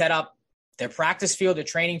 They set up their practice field, their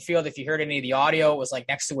training field. If you heard any of the audio, it was like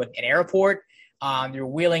next to an airport. They were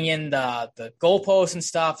wheeling in the goalposts and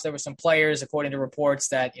stuff. There were some players, according to reports,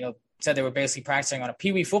 that said they were basically practicing on a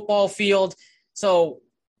peewee football field. So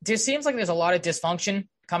there seems like there's a lot of dysfunction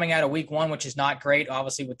coming out of week one, which is not great,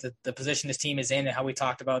 obviously, with the position this team is in and how we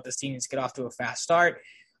talked about this team needs to get off to a fast start.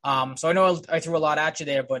 So I know I threw a lot at you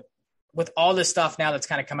there, but with all this stuff now that's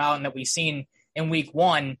kind of come out and that we've seen in week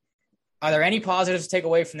one, are there any positives to take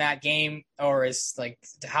away from that game, or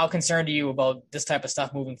how concerned are you about this type of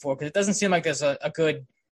stuff moving forward? Because it doesn't seem like there's a good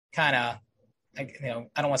kind of, I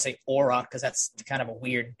don't want to say aura, because that's kind of a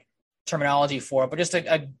weird terminology for it, but just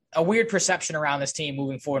a weird perception around this team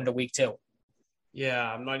moving forward into week two.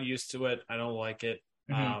 Yeah, I'm not used to it. I don't like it.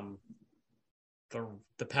 Mm-hmm.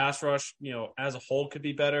 The pass rush, as a whole could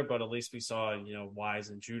be better, but at least we saw, Wise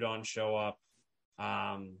and Judon show up.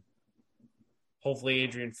 Hopefully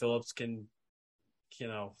Adrian Phillips can,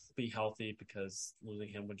 be healthy, because losing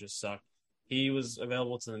him would just suck. He was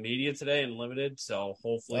available to the media today and limited, so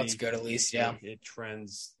hopefully that's good at least, yeah. It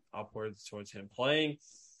trends upwards towards him playing.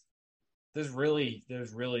 There's really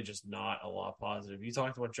just not a lot positive. You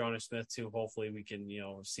talked about Johnny Smith too. Hopefully we can,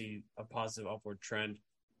 see a positive upward trend.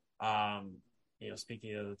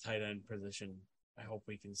 Speaking of the tight end position, I hope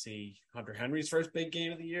we can see Hunter Henry's first big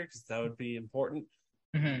game of the year, because that would be important.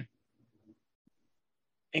 Mm-hmm.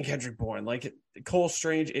 And Kendrick Bourne, Cole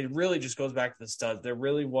Strange, it really just goes back to the studs. There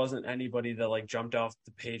really wasn't anybody that jumped off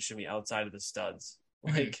the page to me outside of the studs.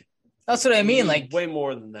 That's what I mean. Way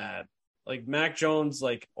more than that. Mac Jones,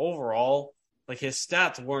 overall, his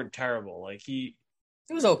stats weren't terrible. He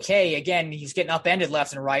was okay. Again, he's getting upended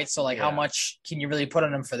left and right. So how much can you really put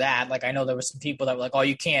on him for that? I know there were some people that were like, oh,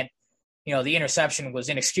 you can't, the interception was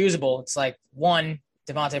inexcusable. It's one,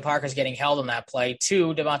 Devontae Parker's getting held on that play.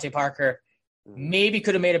 Two, Devontae Parker maybe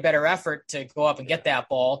could have made a better effort to go up and get that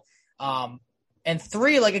ball. And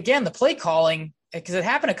three, again, the play calling, because it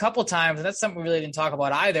happened a couple times, and that's something we really didn't talk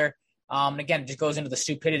about either. And again, it just goes into the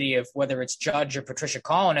stupidity of whether it's Judge or Patricia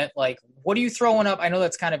calling it. What are you throwing up? I know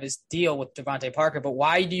that's kind of his deal with Devontae Parker, but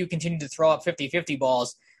why do you continue to throw up 50-50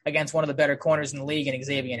 balls against one of the better corners in the league and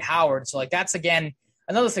Xavier Howard? So that's, again,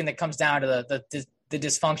 another thing that comes down to the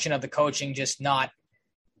dysfunction of the coaching, just not,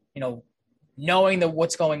 knowing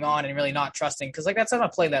what's going on and really not trusting. Because that's not a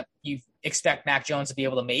play that you expect Mac Jones to be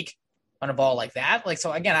able to make on a ball like that.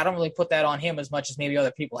 So again, I don't really put that on him as much as maybe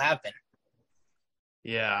other people have been.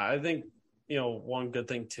 Yeah, I think, one good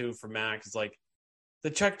thing too for Mac is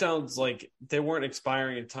the checkdowns, they weren't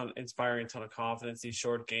inspiring a ton of confidence, these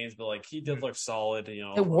short games, but he did look solid,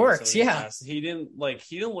 It works, yeah. He didn't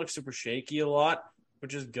look super shaky a lot,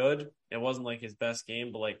 which is good. It wasn't his best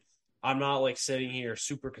game, but I'm not sitting here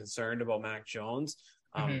super concerned about Mac Jones.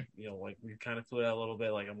 We kind of flew out a little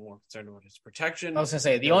bit. I'm more concerned about his protection. I was gonna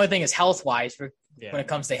say the only thing is health wise when it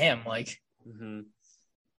comes to him,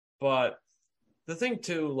 But the thing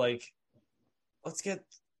too,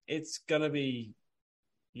 it's gonna be,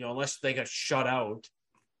 unless they get shut out,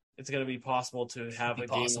 it's gonna be possible to have a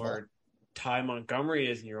game where Ty Montgomery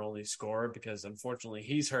isn't your only scorer, because unfortunately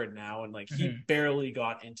he's hurt now, and he barely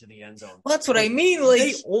got into the end zone. Well, that's what I mean.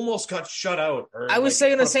 They almost got shut out. I was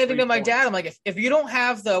saying the same thing to my dad. I'm if you don't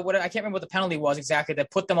have I can't remember what the penalty was exactly, that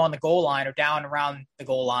put them on the goal line or down around the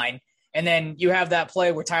goal line, and then you have that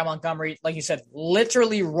play where Ty Montgomery, like you said,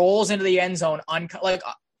 literally rolls into the end zone.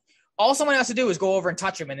 All someone has to do is go over and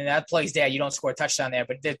touch him, and then that play's dead. You don't score a touchdown there.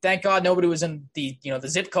 But thank God nobody was in the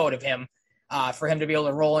zip code of him for him to be able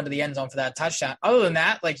to roll into the end zone for that touchdown. Other than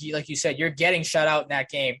that, like you said, you're getting shut out in that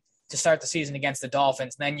game to start the season against the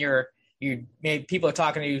Dolphins. And then people are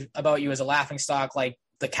talking to you about you as a laughingstock, like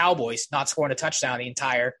the Cowboys not scoring a touchdown the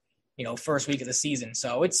entire first week of the season.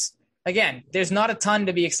 So it's, again, there's not a ton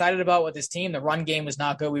to be excited about with this team. The run game was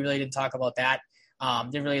not good. We really didn't talk about that.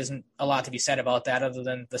 There really isn't a lot to be said about that, other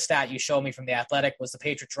than the stat you showed me from The Athletic was the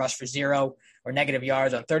Patriots rushed for 0 or negative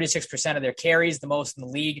yards on 36% of their carries, the most in the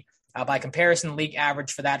league. By comparison, the league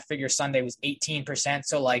average for that figure Sunday was 18%.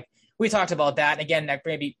 So we talked about that. And again, that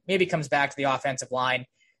maybe comes back to the offensive line.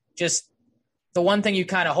 Just the one thing you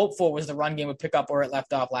kind of hoped for was the run game would pick up where it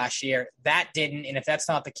left off last year. That didn't. And if that's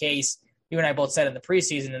not the case, you and I both said in the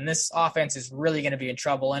preseason, then this offense is really going to be in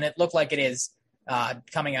trouble. And it looked like it is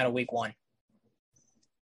coming out of week one.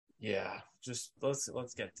 Yeah, just let's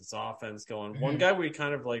get this offense going. Mm-hmm. One guy we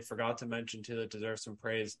kind of forgot to mention too that deserves some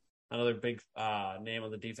praise. Another big name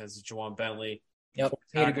on the defense is Juwan Bentley. Yep,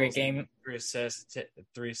 he had a great game. 3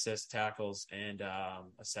 assists, tackles, and a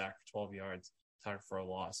sack for 12 yards, tackle for a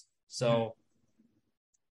loss. So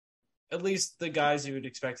at least the guys you would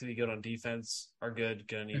expect to be good on defense are good.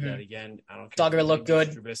 Gonna need that again. I don't care. Duggar looked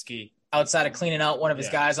good. Trubisky. outside of cleaning out one of his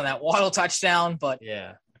guys on that Waddle touchdown. But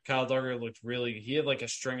yeah, Kyle Duggar looked he had like a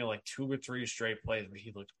string of like 2 or 3 straight plays where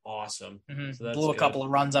he looked awesome. Mm-hmm. So that's blew a good. couple of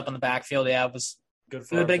runs up in the backfield. Yeah, it was good.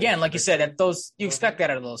 But again, like you said, you expect that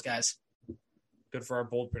out of those guys. Good for our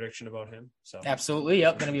bold prediction about him. So absolutely,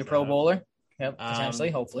 yep, going to be a Pro Bowler. Yep, potentially,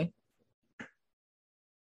 hopefully.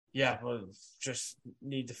 Yeah, well, just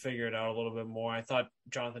need to figure it out a little bit more. I thought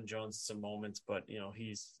Jonathan Jones had some moments, but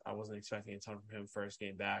I wasn't expecting a ton from him first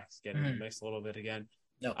game back. He's getting in the mix a little bit again.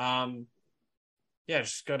 No. Yeah,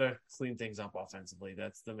 just gotta clean things up offensively.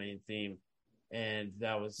 That's the main theme, and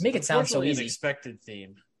that was make it sound so easy. An expected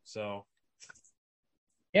theme. So,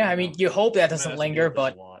 yeah, I mean, you hope that doesn't linger,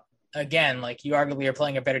 but again, like you arguably are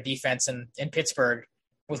playing a better defense in Pittsburgh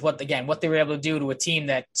with what they were able to do to a team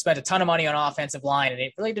that spent a ton of money on offensive line, and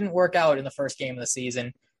it really didn't work out in the first game of the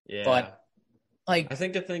season. Yeah, but I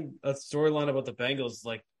think a storyline about the Bengals,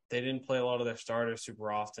 like, they didn't play a lot of their starters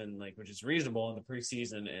super often, like, which is reasonable in the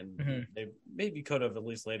preseason, and they maybe could have at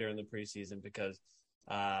least later in the preseason because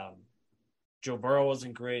Joe Burrow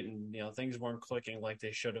wasn't great, and things weren't clicking like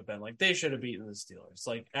they should have been. Like, they should have beaten the Steelers,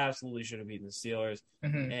 like absolutely should have beaten the Steelers,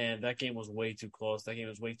 and that game was way too close. That game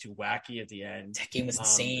was way too wacky at the end. That game was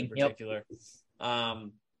insane, in particular. Yep.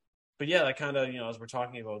 But yeah, that kind of as we're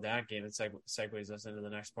talking about that game, it segues us into the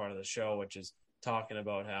next part of the show, which is talking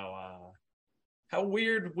about how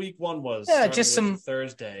weird week 1 was. Yeah, just some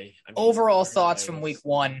Thursday. Overall thoughts from week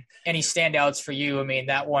 1. Any standouts for you? I mean,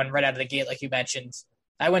 that one right out of the gate, like you mentioned.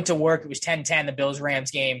 I went to work. It was 10-10, the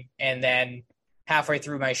Bills-Rams game. And then halfway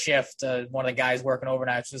through my shift, one of the guys working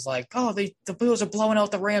overnight was like, oh, the Bills are blowing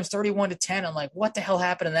out the Rams 31-10. I'm like, what the hell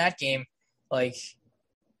happened in that game? Like,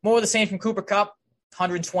 more of the same from Cooper Kupp.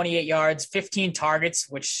 128 yards, 15 targets,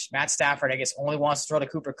 which Matt Stafford, I guess, only wants to throw to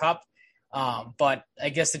Cooper Kupp. But I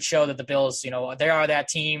guess it showed that the Bills, they are that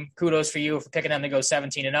team. Kudos for you for picking them to go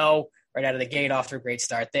 17-0 right out of the gate, off to a great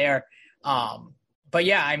start there. But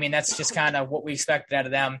yeah, I mean, that's just kind of what we expected out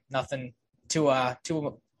of them. Nothing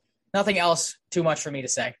else too much for me to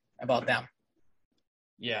say about them.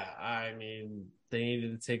 Yeah, I mean, they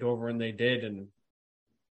needed to take over, and they did. And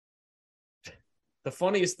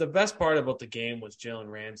the best part about the game was Jalen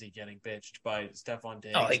Ramsey getting bitched by Stephon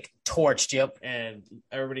Diggs. Oh, like torched, yep. And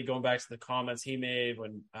everybody going back to the comments he made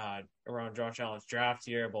when around Josh Allen's draft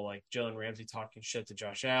year, about like Jalen Ramsey talking shit to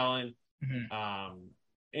Josh Allen,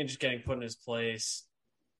 and just getting put in his place.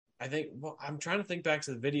 I think. Well, I'm trying to think back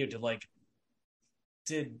to the video. What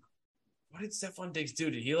did Stephon Diggs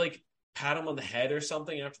do? Did he pat him on the head or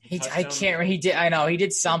something after the touchdown? I can't remember. He did. I know he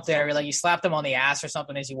did something. He slapped him on the ass or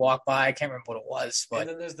something as he walked by. I can't remember what it was. But and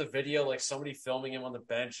then there's the video, like somebody filming him on the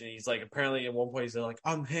bench, and he's like, apparently at one point he's like,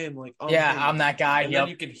 "I'm him." I'm that guy. And then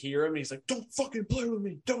you can hear him. And he's like, "Don't fucking play with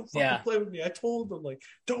me. Don't fucking play with me." I told him,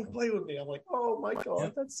 don't play with me. I'm like, oh my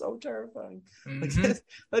god, that's so terrifying.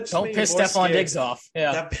 That don't piss Stephon Diggs off.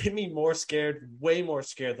 Yeah, that made me more scared, way more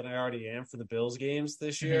scared than I already am for the Bills games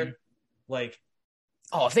this year.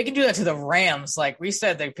 Oh, if they can do that to the Rams, like we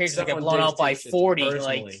said, the Patriots will get blown out by 40.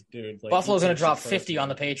 Buffalo's going to drop 50 on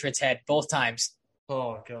the Patriots' head both times.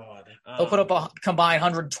 Oh, God. They'll put up a combined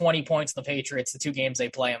 120 points on the Patriots the 2 games they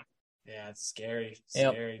play them. Yeah, it's scary.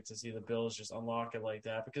 Scary to see the Bills just unlock it like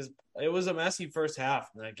that, because it was a messy first half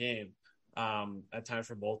in that game at times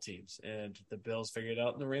for both teams. And the Bills figured it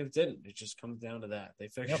out and the Rams didn't. It just comes down to that. They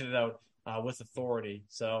figured it out with authority.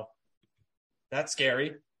 So that's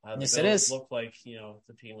scary. Yes, Bills it is. Look like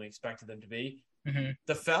the team we expected them to be.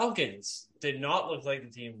 The Falcons did not look like the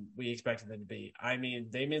team we expected them to be. I mean,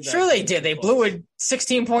 they made that. Sure, they did. They blew a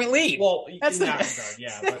 16-point lead. Well, that's in that regard,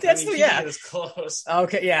 yeah. But, it was close.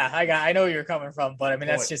 Okay, yeah, I know where you're coming from, but I mean,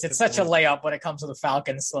 it's such a layup when it comes to the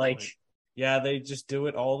Falcons. Yeah, they just do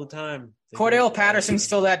it all the time. Cordell Patterson's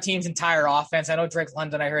still that team's entire offense. I know Drake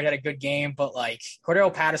London, I heard, had a good game, but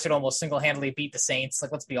Cordell Patterson almost single-handedly beat the Saints.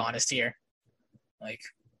 Let's be honest here.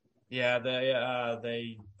 Yeah,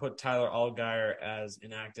 they put Tyler Allgeier as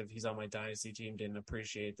inactive. He's on my dynasty team. Didn't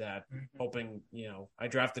appreciate that. Hoping, I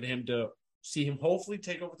drafted him to see him hopefully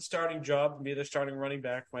take over the starting job and be the starting running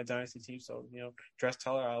back for my dynasty team. So, dress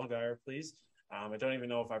Tyler Allgeier, please. I don't even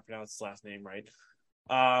know if I pronounced his last name right.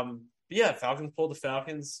 But yeah, Falcons pulled the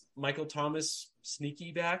Falcons. Michael Thomas,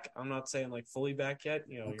 sneaky back. I'm not saying fully back yet.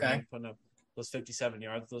 You're putting up those 57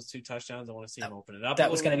 yards, those 2 touchdowns. I want to see him open it up. That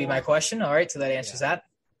was going to be my question. All right, so that answers that.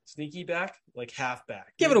 Sneaky back, half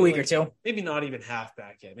back. Give it a week or 2. Maybe not even half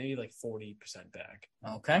back yet. Maybe 40% back.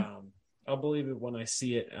 Okay. I'll believe it when I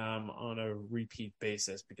see it on a repeat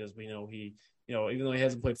basis, because we know he, even though he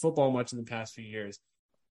hasn't played football much in the past few years,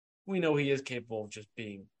 we know he is capable of just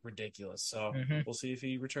being ridiculous. So we'll see if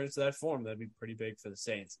he returns to that form. That'd be pretty big for the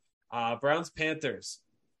Saints. Browns-Panthers.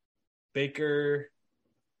 Baker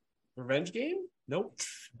revenge game? Nope.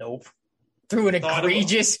 Threw an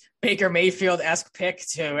egregious Baker Mayfield-esque pick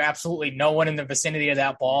to absolutely no one in the vicinity of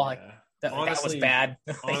that ball. Yeah. That was Honestly, bad.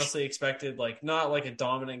 Honestly expected, not like a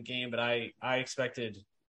dominant game, but I expected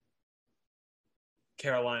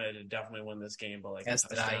Carolina to definitely win this game, but Yes,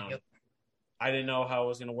 I didn't know how it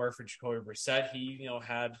was going to work for Jacoby Brissett. He,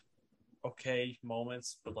 had okay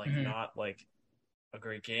moments, but not like a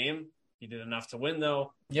great game. He did enough to win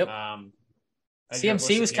though. Yep.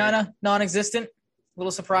 CMC was kind of non-existent. A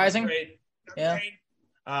little surprising. Great. Yeah.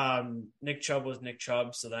 Great. Nick Chubb was Nick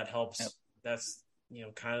Chubb, so that helps. Yep. That's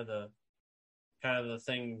kind of the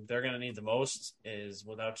thing they're going to need the most is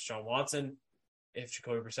without Deshaun Watson. If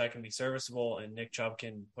Jacoby Brissett can be serviceable and Nick Chubb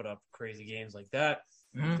can put up crazy games like that,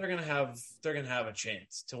 they're gonna have a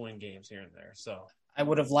chance to win games here and there. So I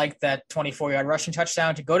would have liked that 24-yard rushing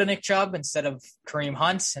touchdown to go to Nick Chubb instead of Kareem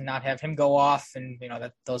Hunt and not have him go off, and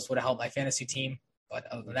those would have helped my fantasy team. But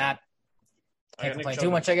other than that, can't complain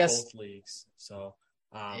too much, I guess. Both leagues, so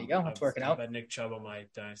there you go. It's working out. I've had Nick Chubb on my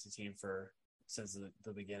dynasty team since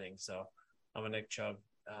the beginning, so I'm a Nick Chubb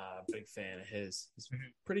big fan of his. He's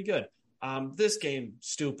pretty good. This game,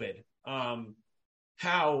 stupid.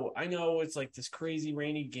 How I know it's like this crazy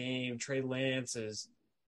rainy game. Trey Lance is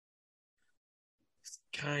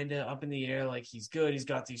kind of up in the air. Like he's good. He's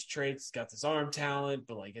got these traits. He's got this arm talent,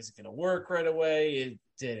 but is it going to work right away? It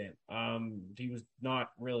didn't. He was not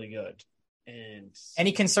really good. And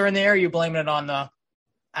any concern there? Are you blaming it on the?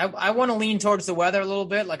 I want to lean towards the weather a little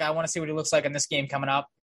bit. I want to see what he looks like in this game coming up,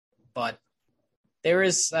 but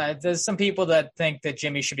there's some people that think that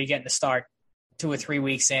Jimmy should be getting the start 2 or 3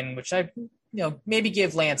 weeks in, which I maybe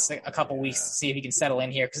give Lance a couple weeks to see if he can settle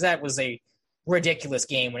in here, because that was a ridiculous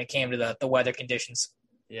game when it came to the weather conditions.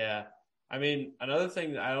 Yeah. I mean, another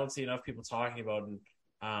thing that I don't see enough people talking about,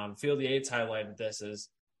 and Field the Eights highlighted this, is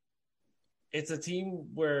it's a team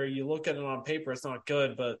where you look at it on paper, it's not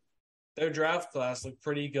good, but their draft class looked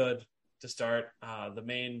pretty good to start. The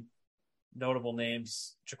main notable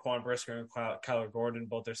names, Jaquan Brisker and Kyler Gordon,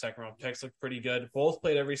 both their second-round picks, looked pretty good. Both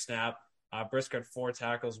played every snap. Brisker had 4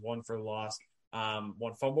 tackles, 1 for loss, 1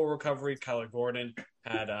 fumble recovery. Kyler Gordon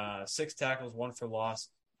had 6 tackles, 1 for loss.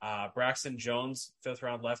 Braxton Jones,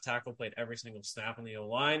 5th-round left tackle, played every single snap on the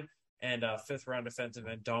O-line. And 5th-round defensive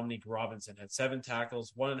end Dominique Robinson had 7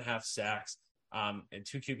 tackles, 1.5 sacks, and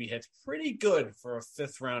 2 QB hits. Pretty good for a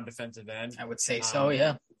 5th-round defensive end. I would say so,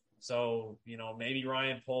 yeah. So, maybe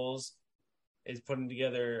Ryan Poles is putting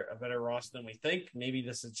together a better roster than we think. Maybe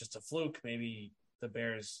this is just a fluke. Maybe the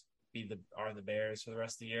Bears are the Bears for the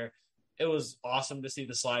rest of the year. It was awesome to see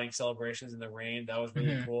the sliding celebrations in the rain. That was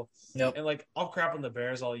really cool. Yep. And I'll crap on the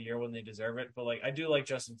Bears all year when they deserve it, but I do like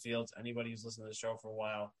Justin Fields. Anybody who's listened to the show for a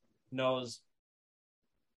while knows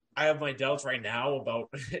I have my doubts right now about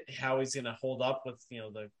how he's going to hold up with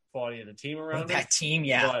the quality of the team around him. That team,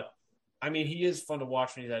 yeah. But I mean, he is fun to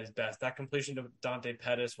watch when he's at his best. That completion to Dante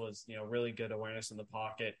Pettis was really good awareness in the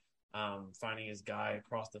pocket, finding his guy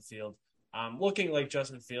across the field. Looking like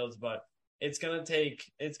Justin Fields, but it's gonna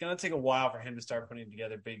take a while for him to start putting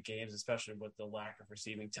together big games, especially with the lack of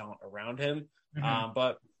receiving talent around him.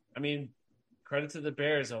 But I mean, credit to the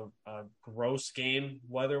Bears, a gross game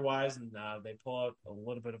weather-wise, and they pull out a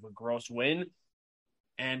little bit of a gross win.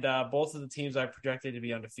 And both of the teams I projected to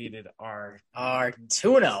be undefeated are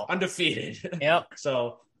 2-0. Undefeated. Yep.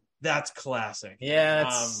 So that's classic. Yeah,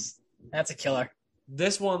 that's a killer.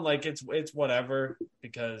 This one, it's whatever,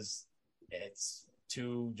 because it's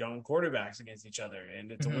 2 young quarterbacks against each other,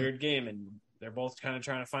 and it's a weird game, and they're both kind of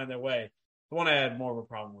trying to find their way. The one I had more of a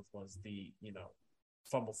problem with was the,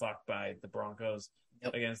 fumble fuck by the Broncos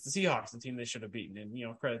against the Seahawks, the team they should have beaten,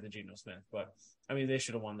 and, credit to Geno Smith. But, I mean, they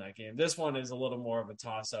should have won that game. This one is a little more of a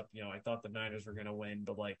toss-up. I thought the Niners were going to win,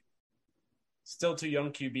 but, still 2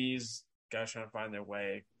 young QBs, guys trying to find their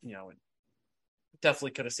way.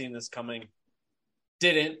 Definitely could have seen this coming.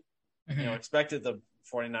 Didn't. Expected the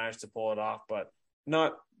 49ers to pull it off, but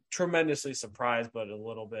not tremendously surprised, but a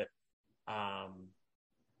little bit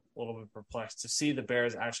perplexed to see the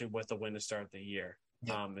Bears actually with the win to start the year.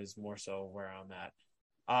 Is more so where I'm at.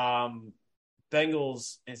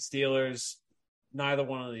 Bengals and Steelers, neither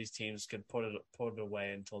one of these teams could put it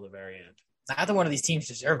away until the very end. Neither one of these teams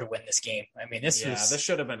deserved to win this game. I mean, this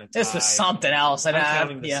should have been a tie. This was something else. I'm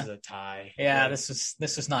counting this as a tie. Yeah, this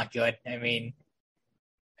was not good. I mean,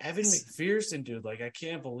 Evan McPherson, dude, I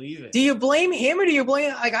can't believe it. Do you blame him or do you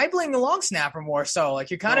blame I blame the long snapper more so?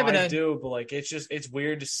 You're kind of in I do, but it's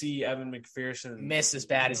weird to see Evan McPherson miss as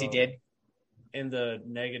bad as he did in the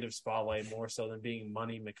negative spotlight more so than being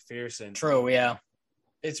Money McPherson. True, yeah.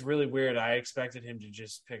 it's really weird. I expected him to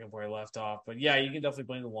just pick up where he left off. But, yeah, you can definitely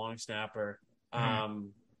blame the long snapper.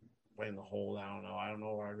 Blame the hold. I don't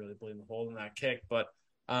know where I really blame the hold in that kick. But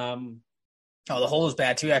the hold was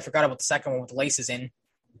bad, too. I forgot about the second one with the laces in.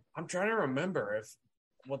 I'm trying to remember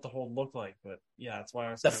what the hold looked like. But, yeah, that's why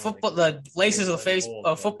I was the laces of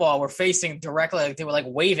the football were facing directly. Like, they were, like,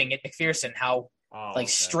 waving at McPherson,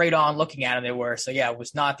 straight on looking at him they were. So, yeah, it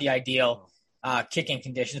was not the ideal kicking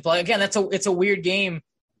conditions. But, again, it's a weird game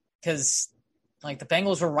because, like, the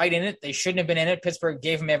Bengals were right in it. They shouldn't have been in it. Pittsburgh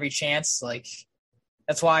gave them every chance. Like,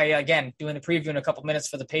 that's why, again, doing the preview in a couple minutes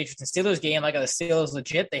for the Patriots and Steelers game, like, the Steelers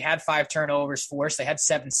legit. They had 5 turnovers forced. They had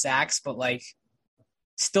 7 sacks, but, like,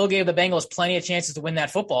 still gave the Bengals plenty of chances to win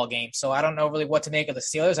that football game. So I don't know really what to make of the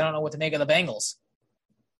Steelers. I don't know what to make of the Bengals.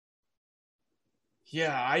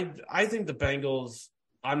 Yeah, I think the Bengals,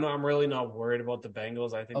 I'm really not worried about the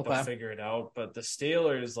Bengals. I think they'll figure it out. But the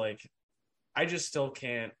Steelers, like, I just still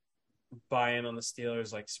can't buy in on the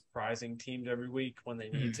Steelers, like, surprising teams every week when they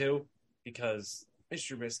need to, because Mitch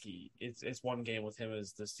Trubisky, it's one game with him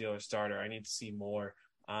as the Steelers starter. I need to see more.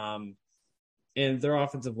 And their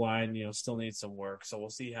offensive line, still needs some work. So we'll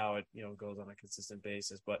see how it, goes on a consistent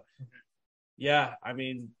basis. But, yeah, I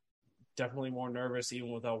mean, definitely more nervous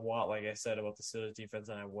even without Watt, like I said, about the Steelers defense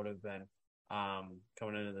than I would have been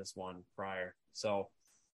coming into this one prior. So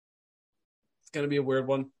it's going to be a weird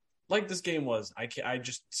one. Like this game was, I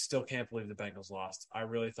just still can't believe the Bengals lost. I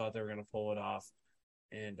really thought they were going to pull it off,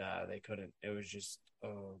 and they couldn't. It was just a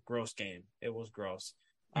gross game. It was gross.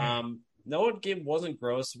 No, what game wasn't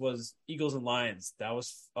gross was Eagles and Lions. That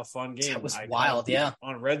was a fun game. That was wild, yeah.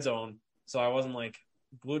 On Red Zone, so I wasn't, like,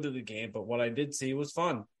 glued to the game, but what I did see was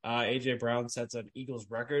fun. A.J. Brown sets an Eagles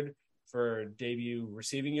record for debut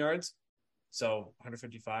receiving yards, so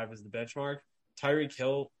 155 is the benchmark. Tyreek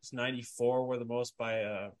Hill is 94, were the most by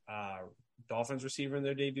a Dolphins receiver in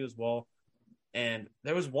their debut as well. And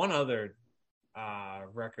there was one other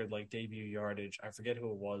record, like, debut yardage. I forget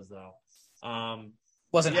who it was, though.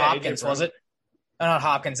 Wasn't Hopkins, was it? Oh, not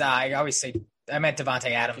Hopkins. I always say I meant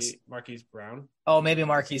Devontae Adams. Marquise Brown. Oh, maybe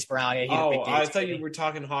Marquise Brown. Yeah, I thought you were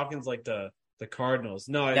talking Hopkins like the Cardinals.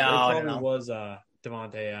 No, it probably was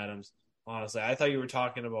Devontae Adams. Honestly, I thought you were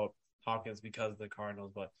talking about Hopkins because of the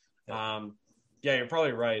Cardinals. But yeah, you're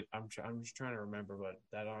probably right. I'm just trying to remember, but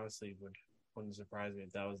that honestly wouldn't surprise me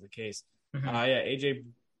if that was the case. Yeah,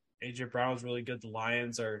 AJ Brown's really good. The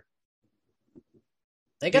Lions are.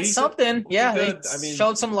 They got something. Yeah, they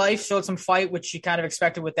showed some life, showed some fight, which you kind of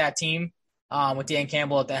expected with that team, with Dan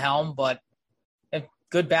Campbell at the helm. But a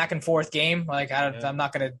good back and forth game. Like I'm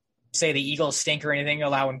not going to say the Eagles stink or anything,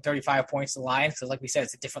 allowing 35 points to the Lions, because like we said,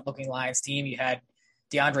 it's a different looking Lions team. You had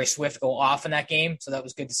DeAndre Swift go off in that game, so that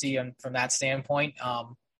was good to see from that standpoint.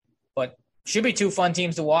 But should be 2 fun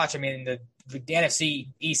teams to watch. I mean, the NFC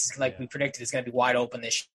East, like we predicted, is going to be wide open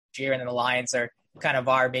this year, and then the Lions are kind of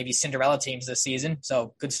our maybe Cinderella teams this season.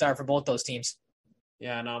 So good start for both those teams.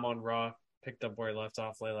 Yeah, and I'm on Raw, picked up where he left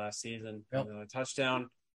off late last season. Yep. A touchdown.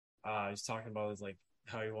 He's talking about like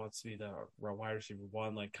how he wants to be the wide receiver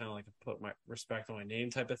 1, like kind of like a put my respect on my name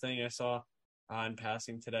type of thing I saw in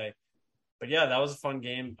passing today. But yeah, that was a fun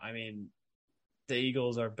game. I mean, the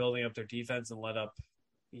Eagles are building up their defense and let up,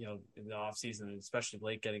 in the offseason, especially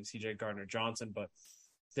late getting C.J. Gardner-Johnson, but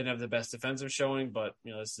didn't have the best defensive showing, but,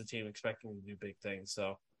 this is a team expecting to do big things.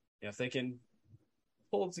 So, if they can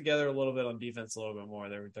pull it together a little bit on defense a little bit more,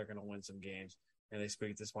 they're going to win some games. And they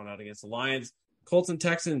squeaked this one out against the Lions. Colts and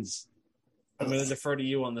Texans, I'm going to defer to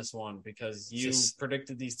you on this one because you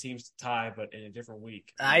predicted these teams to tie, but in a different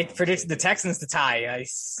week. I predicted the Texans to tie.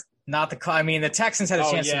 The Texans had a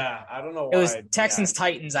chance. Oh, yeah. I don't know why. It was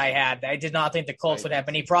Texans-Titans I had. I did not think the Colts would have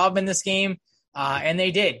any problem in this game. And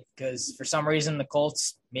they did, because for some reason the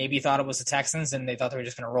Colts maybe thought it was the Texans and they thought they were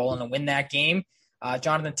just going to roll in and win that game.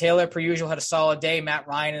 Jonathan Taylor, per usual, had a solid day. Matt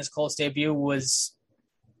Ryan, his Colts debut was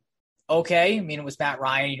okay. I mean, it was Matt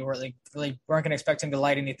Ryan. You really weren't going to expect him to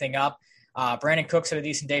light anything up. Brandon Cooks had a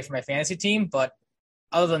decent day for my fantasy team, but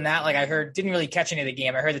other than that, like I heard, didn't really catch any of the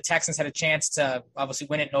game. I heard the Texans had a chance to obviously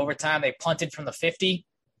win it in overtime. They punted from the 50.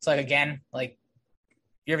 It's like, again, like,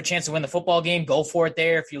 you have a chance to win the football game, go for it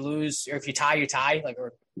there. If you lose or if you tie, you tie,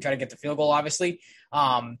 or try to get the field goal, obviously.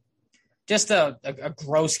 Just a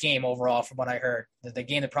gross game overall from what I heard. The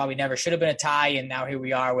game that probably never should have been a tie, and now here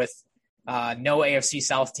we are with no AFC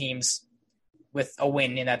South teams with a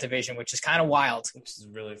win in that division, which is kind of wild. Which is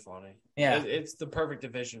really funny. Yeah. It's the perfect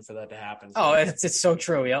division for that to happen. Oh, it's so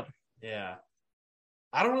true, yep. Yeah.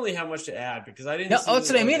 I don't really have much to add because I didn't see that's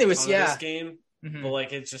what I mean. It was, this game. Mm-hmm. But,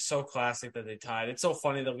 like, it's just so classic that they tied. It's so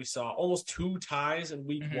funny that we saw almost 2 ties in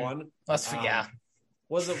week 1. Yeah.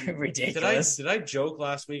 Was it ridiculous? Did I joke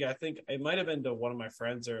last week? I think it might have been to one of my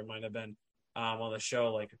friends, or it might have been on the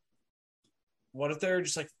show. Like, what if there were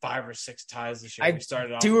just like 5 or 6 ties this year? I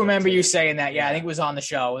do remember you saying that. Yeah, I think it was on the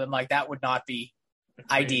show. I'm like, that would not be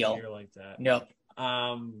ideal. Like that. Nope.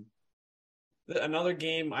 Another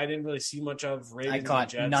game I didn't really see much of. Ravens I caught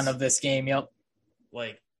Jets. none of this game. Yep.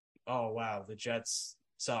 Like, oh wow, the Jets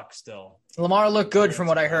suck still. Lamar looked good from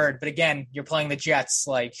what I heard, but again, you're playing the Jets.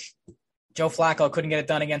 Like, Joe Flacco couldn't get it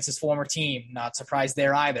done against his former team. Not surprised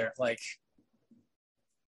there either. Like,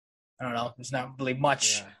 I don't know. There's not really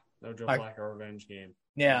much. Yeah, no Joe Flacco revenge game.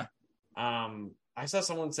 Yeah. I saw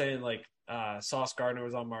someone saying like Sauce Gardner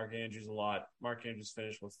was on Mark Andrews a lot. Mark Andrews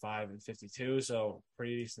finished with 5 and 52, so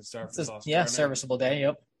pretty decent start for Sauce Gardner. Yeah, serviceable day.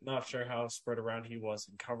 Yep. Not sure how spread around he was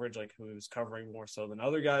in coverage, like who he was covering more so than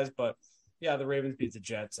other guys, but yeah, the Ravens beat the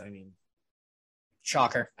Jets. I mean,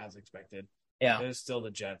 shocker, as expected. Yeah, it is still the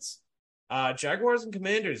Jets. Jaguars and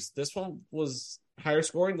Commanders. This one was higher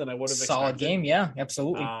scoring than I would have expected. Solid game, yeah,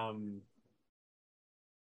 absolutely.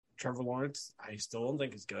 Trevor Lawrence, I still don't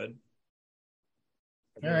think is good.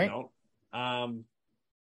 All right. I'll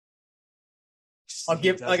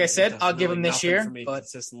give, like I said, I'll give him this year, but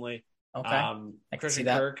consistently. Okay. I can see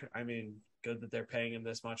that. Kirk, I mean, good that they're paying him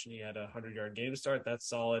this much, and he had a 100-yard game to start. That's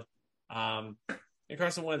solid. And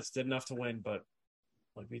Carson Wentz did enough to win, but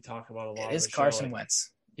like we talk about a lot, it is Carson Wentz.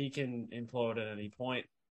 He can implode at any point.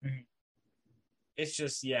 Mm-hmm. It's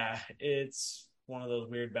just, it's one of those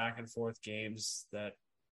weird back and forth games that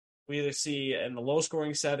we either see in the low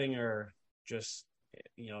scoring setting or just,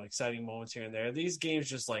 exciting moments here and there. These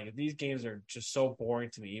games are just so boring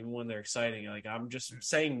to me, even when they're exciting. Like, I'm just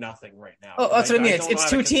saying nothing right now. Oh, that's what I mean. It's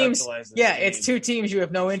 2 teams. Yeah, it's 2 teams you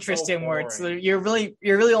have no interest in. Where it's you're really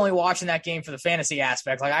only watching that game for the fantasy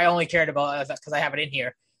aspect. Like, I only cared about because I have it in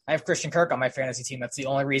here. I have Christian Kirk on my fantasy team. That's the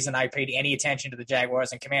only reason I paid any attention to the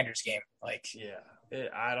Jaguars and Commanders game. Like,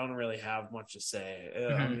 I don't really have much to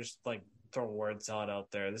say. I'm just like throwing word salad out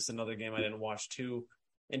there. This is another game I didn't watch too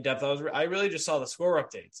in depth. I really just saw the score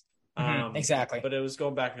updates. Exactly. But it was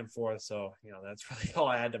going back and forth. So, that's really all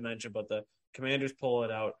I had to mention. But the Commanders pull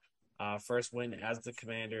it out. First win as the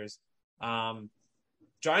Commanders.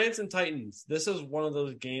 Giants and Titans. This is one of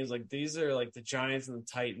those games. Like, these are like the Giants and the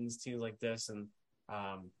Titans, teams like this. And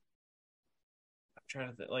I'm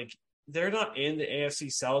trying to think, like, they're not in the AFC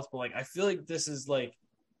South, but like, I feel like this is like,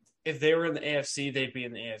 if they were in the AFC, they'd be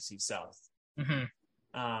in the AFC South.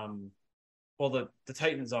 Mm-hmm. Well, the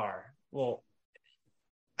Titans are. Well,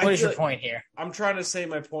 what is your point here? I'm trying to say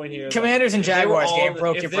my point here. Commanders and Jaguars game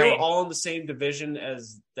broke your brain. If they were all in the same division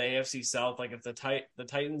as the AFC South, like if the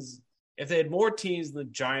Titans, if they had more teams than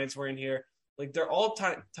the Giants were in here, like they're all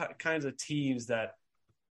kinds of teams that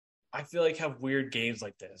I feel like have weird games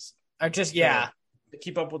like this. To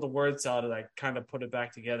keep up with the word salad, and I kind of put it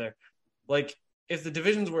back together. Like, if the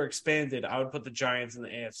divisions were expanded, I would put the Giants in the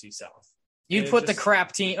AFC South. You'd put the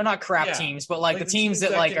crap team, or not crap teams, but like the teams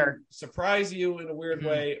that like are surprise you in a weird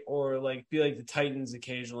way, or like be like the Titans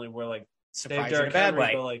occasionally, where like surprise you in a bad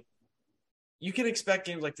way. But like, you can expect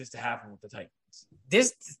games like this to happen with the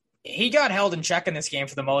Titans. He got held in check in this game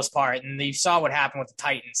for the most part, and you saw what happened with the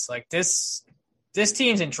Titans. Like this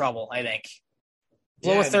team's in trouble, I think.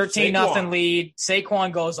 Blow a 13-0 lead.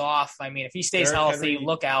 Saquon goes off. I mean, if he stays healthy,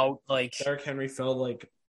 look out. Like, Derrick Henry felt like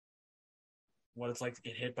what it's like to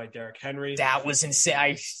get hit by Derrick Henry. That was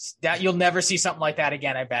insane. You'll never see something like that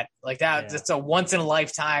again, I bet. Like that, it's a once in a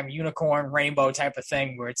lifetime unicorn rainbow type of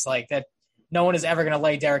thing where it's like that. No one is ever going to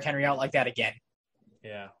lay Derrick Henry out like that again.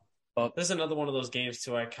 Yeah. But this is another one of those games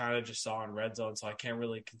too. I kind of just saw in Red Zone, so I can't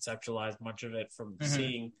really conceptualize much of it from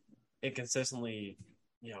seeing it consistently,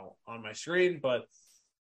 on my screen. But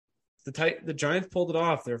the Giants pulled it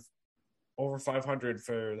off. They're over 500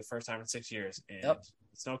 for the first time in 6 years, and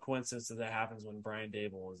it's no coincidence that happens when Brian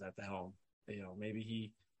Dable is at the helm. Maybe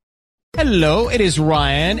he. Hello, it is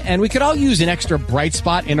Ryan, and we could all use an extra bright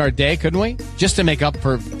spot in our day, couldn't we? Just to make up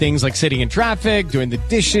for things like sitting in traffic, doing the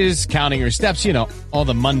dishes, counting your steps, all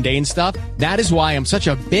the mundane stuff. That is why I'm such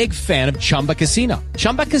a big fan of Chumba Casino.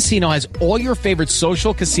 Chumba Casino has all your favorite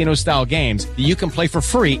social casino-style games that you can play for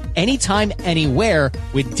free anytime, anywhere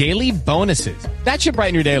with daily bonuses. That should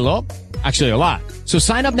brighten your day a little. Actually, a lot. So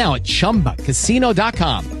sign up now at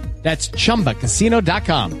ChumbaCasino.com. That's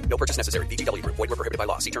ChumbaCasino.com. No purchase necessary. VGW Group. Void where prohibited by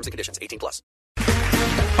law. See terms and conditions. 18+.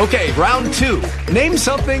 Okay, round 2. Name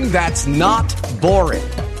something that's not boring.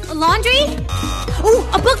 A laundry? Ooh,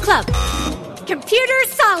 a book club. Computer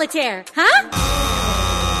solitaire, huh?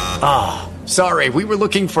 Ah, sorry. We were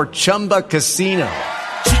looking for Chumba Casino.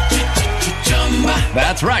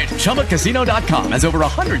 That's right. ChumbaCasino.com has over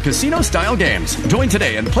 100 casino-style games. Join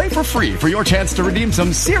today and play for free for your chance to redeem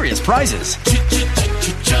some serious prizes.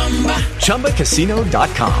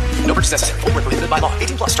 ChumbaCasino.com. No purchase necessary. Void where prohibited by law.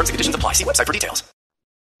 18 plus terms and conditions apply. See website for details.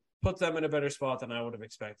 Put them in a better spot than I would have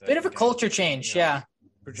expected. Bit of a culture change, yeah.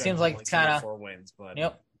 Seems like kind of 4 wins, but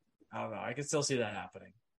yep. I don't know. I can still see that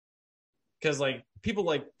happening because like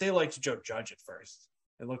people they like to Joe Judge at first,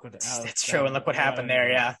 and look what that's true. And look what happened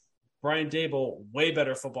there. Yeah, Brian Daboll, way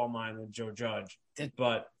better football mind than Joe Judge,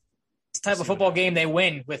 but it's the type of football game they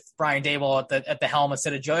win with Brian Daboll at the helm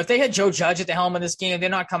instead of Joe. If they had Joe Judge at the helm in this game, they're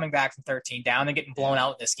not coming back from 13 down. They're getting blown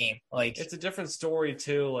out in this game. Like it's a different story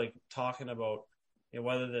too. Like talking about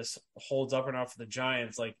whether this holds up or not for the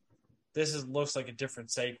Giants. Like this looks like a different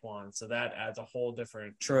Saquon, so that adds a whole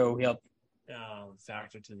different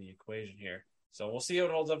factor to the equation here. So we'll see how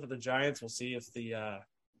it holds up for the Giants. We'll see if the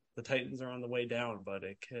Titans are on the way down, but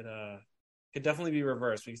it could definitely be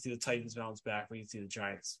reversed. We can see the Titans bounce back. We can see the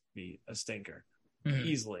Giants be a stinker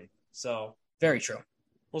easily. So very true.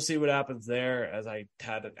 We'll see what happens there, as I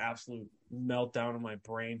had an absolute meltdown in my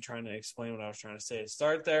brain trying to explain what I was trying to say to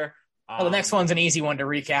start there. Well, the next one's an easy one to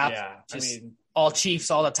recap. Yeah, just all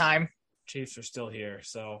Chiefs all the time. Chiefs are still here.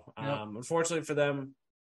 So unfortunately for them,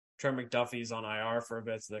 Trent McDuffie's on IR for a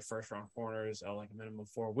bit, so their first-round corner is out like a minimum of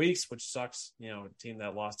 4 weeks, which sucks. A team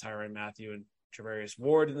that lost Tyrann Mathieu and Travarius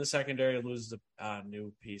Ward in the secondary loses a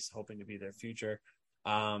new piece, hoping to be their future.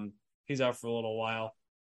 He's out for a little while.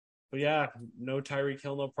 But yeah, no Tyreek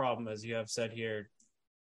Hill, no problem, as you have said here.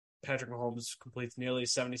 Patrick Mahomes completes nearly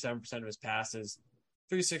 77% of his passes,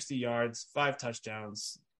 360 yards, 5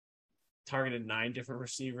 touchdowns, targeted 9 different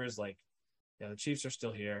receivers. The Chiefs are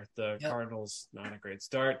still here. The Cardinals, not a great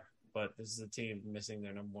start, but this is a team missing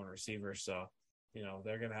their number 1 receiver. So,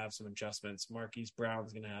 they're going to have some adjustments. Marquise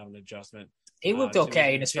Brown's going to have an adjustment. He looked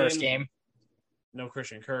okay in his first game. No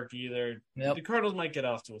Christian Kirk either. Yep. The Cardinals might get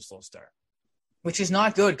off to a slow start. Which is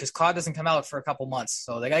not good because Claude doesn't come out for a couple months.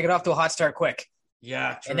 So they got to get off to a hot start quick.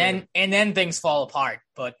 Yeah, true. And then things fall apart.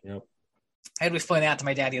 But I had to explain that to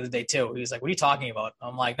my dad the other day too. He was like, "What are you talking about?"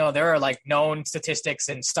 I'm like, "No, there are known statistics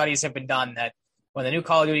and studies have been done that when the new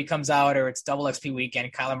Call of Duty comes out or it's double XP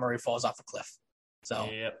weekend, Kyler Murray falls off a cliff." So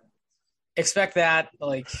expect that.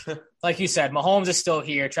 Like you said, Mahomes is still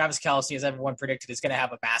here. Travis Kelce, as everyone predicted, is going to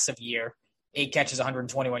have a massive year. 8 catches,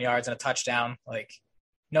 121 yards, and a touchdown.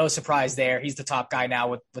 No surprise there. He's the top guy now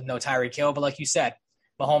with no Tyreek Hill. But like you said,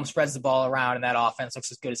 Mahomes spreads the ball around, and that offense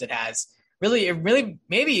looks as good as it has. Really,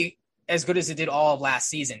 maybe as good as it did all of last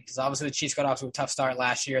season, because obviously the Chiefs got off to a tough start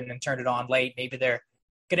last year and then turned it on late. Maybe they're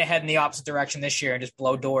going to head in the opposite direction this year and just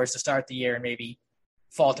blow doors to start the year and maybe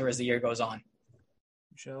falter as the year goes on.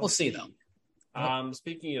 We'll see, though.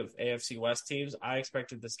 Speaking of AFC West teams, I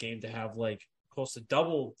expected this game to have close to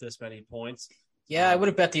double this many points. Yeah, I would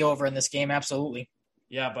have bet the over in this game, absolutely.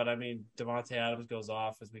 Yeah, but Devontae Adams goes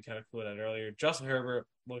off, as we kind of clued out earlier. Justin Herbert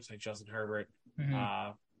looks like Justin Herbert.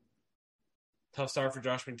 Mm-hmm. Tough start for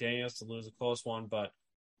Josh McDaniels to lose a close one, but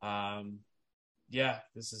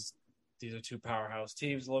these are 2 powerhouse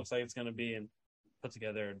teams. It looks like it's going to be, and put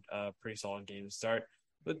together a pretty solid game to start.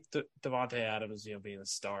 But Devontae Adams, being the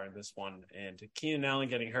star in this one, and Keenan Allen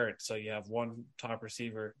getting hurt, so you have 1 top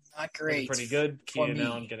receiver. Not great. Pretty good. Keenan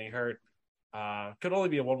Allen getting hurt. Could only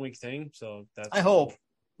be a 1-week thing, so that's. I hope.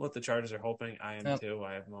 What the Chargers are hoping. I am too.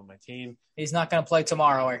 I have him on my team. He's not going to play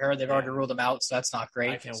tomorrow. I heard they've already ruled him out, so that's not great.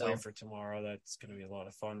 I can't wait for tomorrow. That's going to be a lot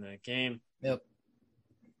of fun in that game. Yep.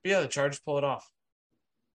 But yeah, the Chargers pull it off.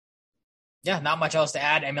 Yeah, not much else to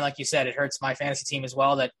add. Like you said, it hurts my fantasy team as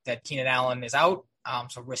well that Keenan Allen is out.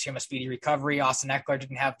 So wish him a speedy recovery. Austin Eckler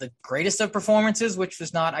didn't have the greatest of performances, which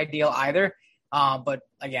was not ideal either. But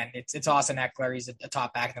again, it's Austin Eckler. He's a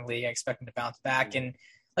top back in the league. I expect him to bounce back. And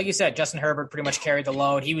like you said, Justin Herbert pretty much carried the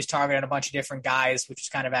load. He was targeting a bunch of different guys, which is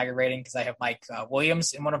kind of aggravating because I have Mike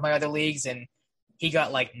Williams in one of my other leagues, and he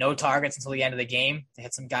got no targets until the end of the game. They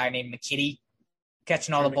had some guy named McKitty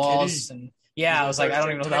catching all the balls. And I was like, I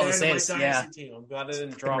don't even know who the hell this is. Yeah. I'm glad I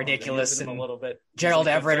didn't drop ridiculous. Him a little bit. Gerald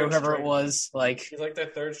Everett or whoever it was. He's like their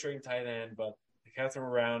 3rd string tight end, but I kept him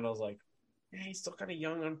around. I was like, he's still kind of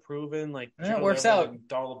young, unproven. It works out. And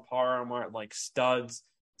Donald Parham aren't studs.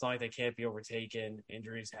 It's not like they can't be overtaken.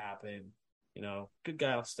 Injuries happen. Good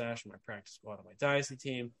guy. I'll stash in my practice squad on my dynasty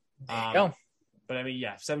team. There you go. But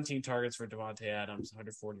 17 targets for Devontae Adams,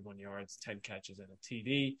 141 yards, 10 catches, and a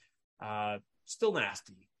TD. Still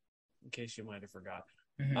nasty, in case you might have forgot.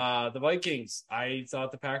 Mm-hmm. The Vikings, I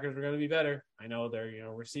thought the Packers were going to be better. I know their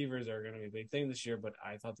receivers are going to be a big thing this year, but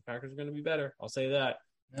I thought the Packers were going to be better. I'll say that.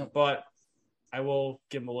 Yep. But I will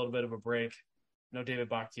give them a little bit of a break. no David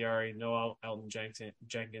Bakhtiari, no Elton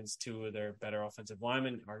Jenkins, two of their better offensive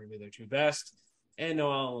linemen, arguably their two best, and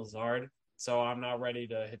no Alan Lazard. So I'm not ready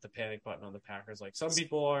to hit the panic button on the Packers like some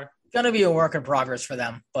people are. It's going to be a work in progress for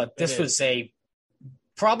them, but this was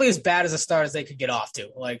probably as bad as a start as they could get off to.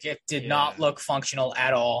 Like, it did not look functional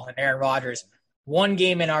at all. And Aaron Rodgers, one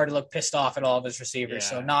game in already looked pissed off at all of his receivers,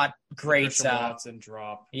 so not great. Christian Watson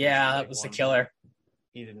drop. Yeah, that was the killer.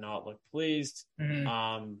 He did not look pleased.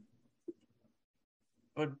 Mm-hmm.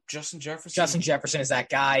 But Justin Jefferson. Justin Jefferson is that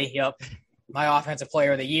guy. Yep. My offensive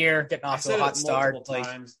player of the year, getting off to a hot start.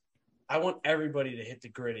 Times. I want everybody to hit the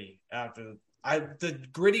gritty after the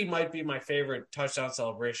gritty might be my favorite touchdown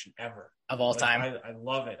celebration ever of all time. I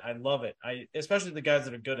love it. I love it. Especially the guys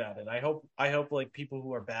that are good at it. I hope like people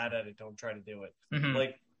who are bad at it don't try to do it. Mm-hmm.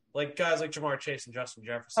 Like guys like Jamar Chase and Justin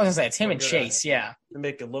Jefferson. I was gonna say it's him and Chase, yeah. To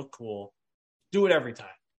make it look cool. Do it every time,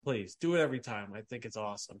 please. Do it every time. I think it's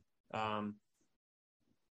awesome. But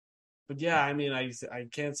yeah, I mean, I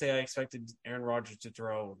can't say I expected Aaron Rodgers to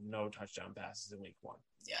throw no touchdown passes in week 1.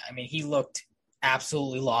 Yeah, I mean, he looked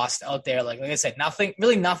absolutely lost out there. Like I said, nothing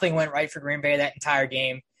went right for Green Bay that entire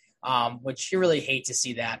game, which you really hate to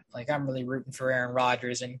see that. Like, I'm really rooting for Aaron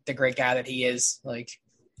Rodgers and the great guy that he is. Like,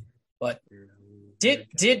 but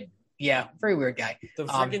very weird guy. The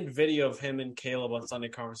freaking video of him and Caleb on Sunday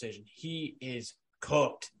Conversation, he is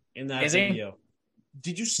cooked in that video.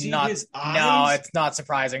 Did you see his eyes? No, it's not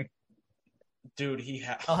surprising. Dude,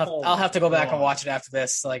 I'll have to go back and watch it after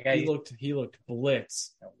this. Like, he looked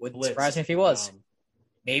blitz. Wouldn't surprise me if he was.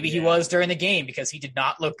 Maybe he was during the game because he did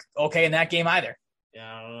not look okay in that game either.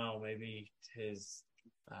 Yeah, I don't know. Maybe his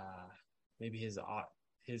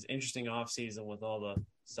interesting off season with all the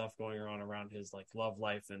stuff going on around his like love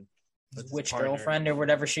life and witch girlfriend or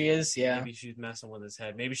whatever she is. Yeah, maybe she's messing with his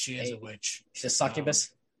head. Maybe she is a witch. She's a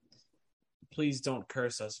succubus. Please don't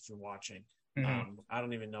curse us if you're watching. Mm-hmm. I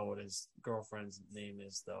don't even know what his girlfriend's name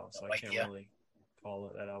is, though, so I can't really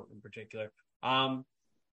call that out in particular.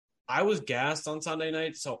 I was gassed on Sunday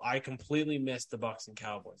night, so I completely missed the Bucs and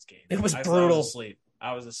Cowboys game. It was brutal.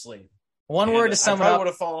 I was asleep. One word to sum it up. I probably would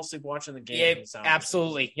have fallen asleep watching the game. Yeah,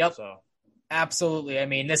 absolutely. Yep. Absolutely. I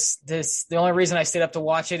mean, the only reason I stayed up to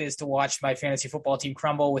watch it is to watch my fantasy football team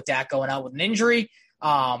crumble with Dak going out with an injury.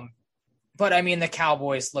 But I mean, the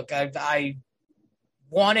Cowboys, look, I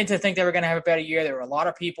wanted to think they were going to have a better year. There were a lot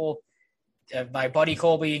of people, my buddy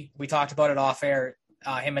Colby, we talked about it off air,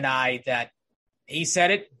 him and I, that he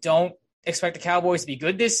said it, don't expect the Cowboys to be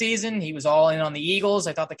good this season. He was all in on the Eagles.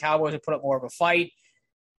 I thought the Cowboys would put up more of a fight.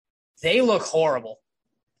 They look horrible.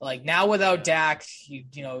 Like, now without Dak, you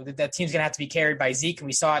know, that team's going to have to be carried by Zeke, and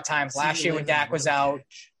we saw at times last year when Dak was out.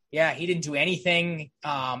 Yeah, he didn't do anything.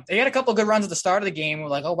 They had a couple of good runs at the start of the game. We're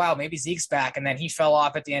like, oh, wow, maybe Zeke's back, and then he fell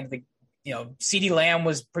off at the end of the CeeDee Lamb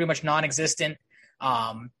was pretty much non-existent.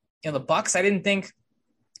 The Bucs, I didn't think,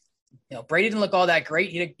 Brady didn't look all that great.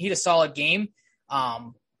 He had a solid game.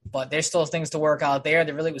 But there's still things to work out there.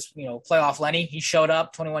 There really was, playoff Lenny. He showed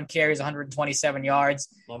up, 21 carries, 127 yards.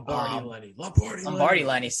 Lombardi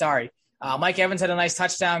Lenny, sorry. Mike Evans had a nice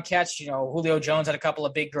touchdown catch. Julio Jones had a couple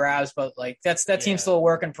of big grabs, but that team's still a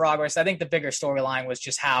work in progress. I think the bigger storyline was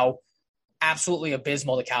just how absolutely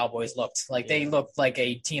abysmal the Cowboys looked. They looked like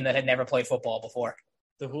a team that had never played football before.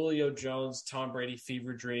 The Julio Jones, Tom Brady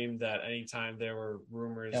fever dream that anytime there were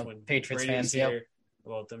rumors when Patriots Brady fans, was here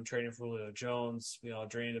about them trading for Julio Jones, we all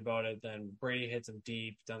dreamed about it. Then Brady hits him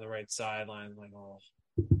deep down the right sideline.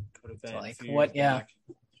 Could have been a few years back.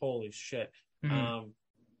 Holy shit. Mm-hmm.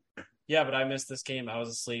 But I missed this game. I was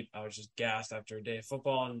asleep. I was just gassed after a day of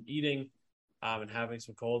football and eating and having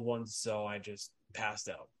some cold ones, so I just passed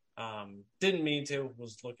out. Didn't mean to.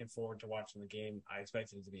 Was looking forward to watching the game. I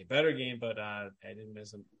expected it to be a better game, but I didn't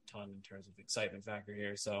miss a ton in terms of excitement factor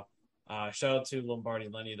here. So shout out to Lombardi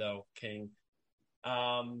Lenny, though, King.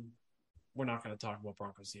 We're not going to talk about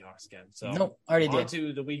Broncos Seahawks again. So nope, already did. On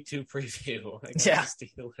to the week 2 preview. Yeah.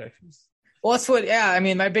 Steelers. Well, that's what. Yeah, I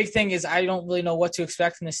mean, my big thing is I don't really know what to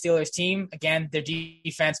expect from the Steelers team. Again, their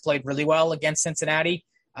defense played really well against Cincinnati.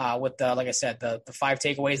 With like I said, the 5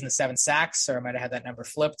 takeaways and the 7 sacks, or I might have had that number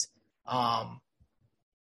flipped. I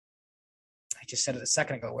just said it a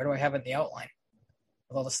second ago. Where do I have it in the outline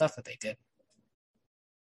with all the stuff that they did?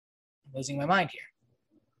 I'm losing my mind here.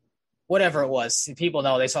 Whatever it was, people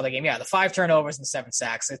know they saw the game. Yeah, the 5 turnovers and 7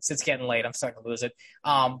 sacks. It's getting late. I'm starting to lose it.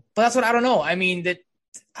 But that's what I don't know. I mean,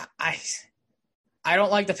 I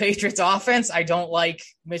don't like the Patriots offense. I don't like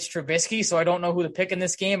Mitch Trubisky, so I don't know who to pick in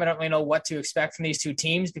this game. I don't really know what to expect from these two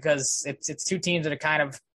teams because it's two teams that are kind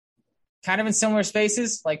of in similar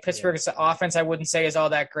spaces. Like Pittsburgh's offense, I wouldn't say is all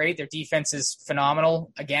that great. Their defense is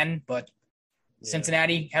phenomenal again, but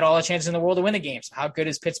Cincinnati had all the chances in the world to win the game. So how good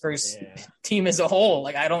is Pittsburgh's team as a whole?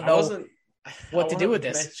 Like, I don't know what to do with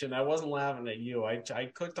this. I wasn't laughing at you. I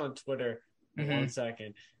clicked on Twitter for 1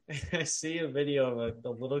 second. I see a video of a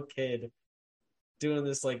little kid doing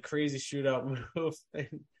this like crazy shootout move.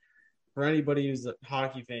 And for anybody who's a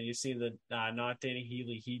hockey fan, you've seen the Not Danny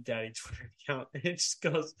Healy Heat Daddy Twitter account. And it just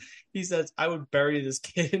goes, he says, I would bury this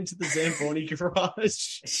kid into the Zamboni garage.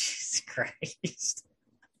 Jesus Christ.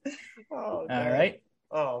 Oh, all right.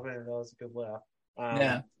 Oh, man, that was a good laugh.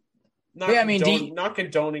 Not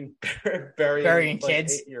condoning burying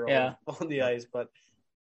kids 8-year-old on the ice, but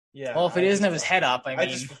yeah. Well, if it isn't of his head up, I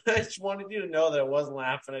just wanted you to know that I wasn't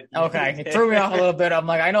laughing at you. Okay, it threw me off a little bit. I'm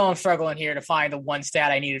like, I know I'm struggling here to find the one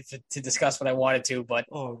stat I needed to discuss what I wanted to, but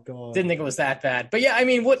didn't think it was that bad. But yeah, I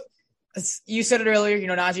mean, what you said it earlier,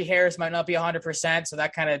 Najee Harris might not be 100%, so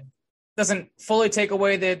that kind of doesn't fully take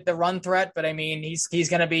away the run threat, but I mean, he's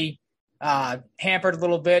going to be hampered a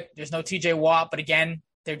little bit. There's no TJ Watt, but again,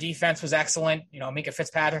 their defense was excellent. Minka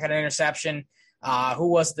Fitzpatrick had an interception. Who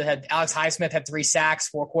was Alex Highsmith had 3 sacks,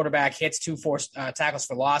 4 quarterback hits, 2 forced tackles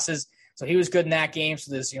for losses. So he was good in that game.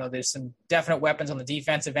 So there's some definite weapons on the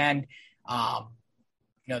defensive end.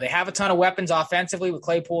 They have a ton of weapons offensively with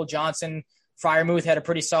Claypool, Johnson. Freiermuth had a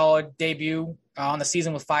pretty solid debut on the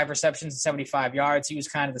season with 5 receptions and 75 yards. He was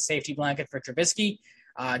kind of the safety blanket for Trubisky.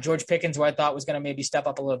 George Pickens, who I thought was going to maybe step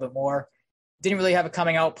up a little bit more, didn't really have a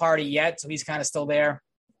coming out party yet, so he's kind of still there.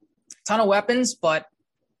 Ton of weapons, but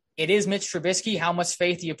it is Mitch Trubisky. How much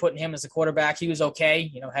faith do you put in him as a quarterback? He was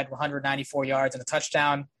okay, had 194 yards and a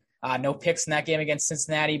touchdown. No picks in that game against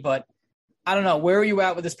Cincinnati, but I don't know. Where are you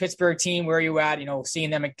at with this Pittsburgh team? Where are you at,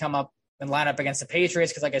 seeing them come up and line up against the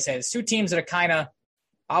Patriots? Because like I said, it's 2 teams that are kind of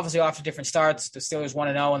obviously off to different starts. The Steelers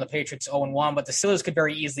 1-0 and the Patriots 0-1, but the Steelers could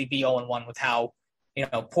very easily be 0-1 with how,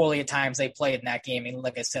 poorly at times they played in that game. And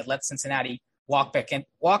like I said, let Cincinnati walk back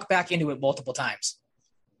into it multiple times.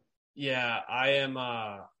 Yeah, I'm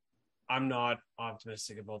not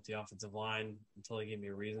optimistic about the offensive line until they give me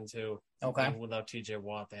a reason to. Okay. Even without TJ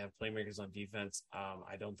Watt, they have playmakers on defense.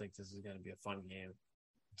 I don't think this is going to be a fun game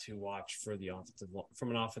to watch from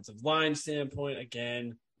an offensive line standpoint.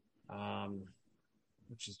 Again,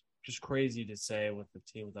 which is just crazy to say with the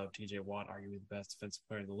team without TJ Watt, arguably the best defensive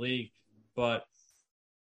player in the league. But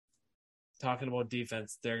talking about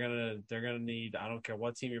defense, they're gonna need, I don't care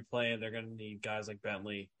what team you're playing, they're gonna need guys like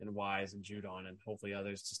Bentley and Wise and Judon and hopefully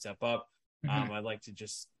others to step up. I'd like to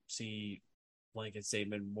just see blanket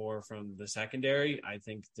statement more from the secondary. I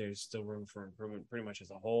think there's still room for improvement pretty much as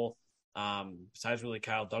a whole. Besides really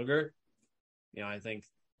Kyle Duggar, I think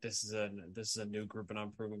this is a new group, an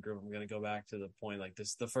unproven group. I'm gonna go back to the point, like, this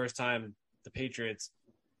is the first time the Patriots,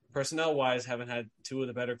 personnel wise, haven't had 2 of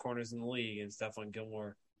the better corners in the league, and Stephon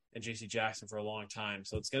Gilmore and J.C. Jackson for a long time.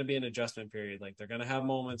 So it's going to be an adjustment period. Like, they're going to have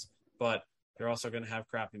moments, but they're also going to have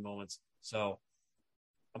crappy moments. So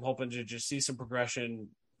I'm hoping to just see some progression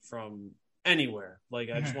from anywhere. Like,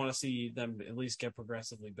 I just want to see them at least get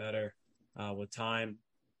progressively better with time.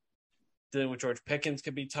 Dealing with George Pickens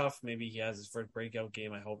could be tough. Maybe he has his first breakout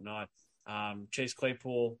game. I hope not. Chase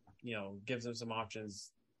Claypool, gives him some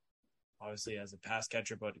options, obviously as a pass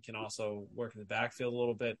catcher, but he can also work in the backfield a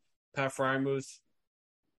little bit. Pat Freiermuth,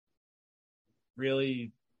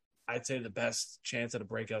 really, I'd say the best chance at a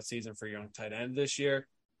breakout season for a young tight end this year.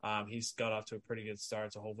 He's got off to a pretty good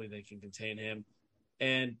start, so hopefully they can contain him.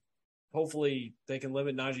 And hopefully they can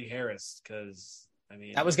limit Najee Harris because,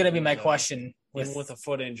 that was going to be my question. Even with a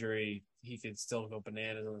foot injury, he could still go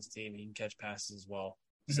bananas on this team. He can catch passes as well.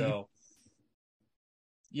 So,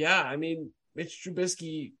 yeah, Mitch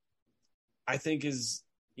Trubisky, I think is,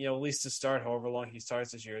 at least to start, however long he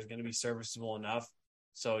starts this year, is going to be serviceable enough.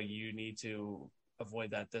 So you need to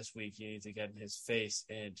avoid that this week. You need to get in his face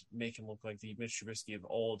and make him look like the Mitch Trubisky of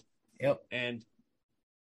old. Yep. And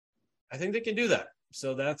I think they can do that.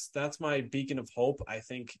 So that's my beacon of hope. I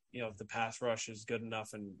think, if the pass rush is good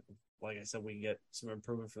enough and, like I said, we can get some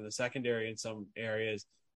improvement from the secondary in some areas,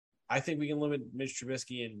 I think we can limit Mitch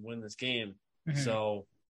Trubisky and win this game. So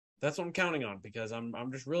that's what I'm counting on because I'm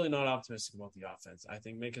just really not optimistic about the offense. I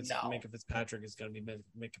think Minka Fitzpatrick is going to be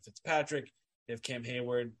Minka Fitzpatrick. They have Cam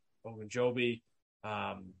Hayward, Ogunjobi,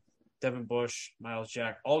 Devin Bush, Miles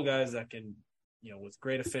Jack, all guys that can, with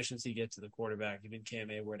great efficiency get to the quarterback. Even Cam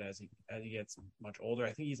Hayward, as he gets much older,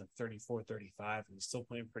 I think he's like 34, 35, and he's still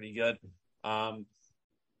playing pretty good. I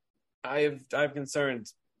have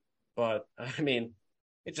concerns, but it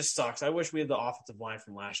just sucks. I wish we had the offensive line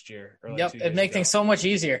from last year. Or like it'd make things so much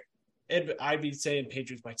easier. I'd be saying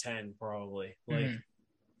Patriots by 10 probably.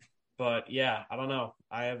 But yeah, I don't know.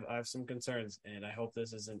 I have some concerns, and I hope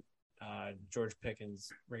this isn't George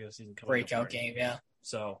Pickens regular season breakout game, yeah.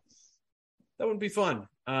 So that would be fun.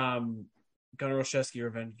 Gunnar Olszewski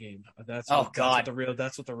revenge game. That's what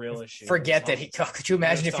the real issue. Forget that. Could you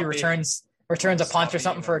imagine if he returns a punt or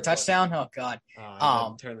something for a touchdown? Oh God.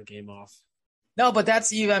 Turn the game off. No, but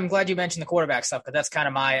that's you. I'm glad you mentioned the quarterback stuff because that's kind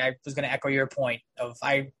of I was going to echo your point of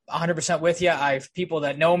I 100% with you. I've people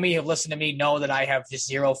that know me, have listened to me, know that I have just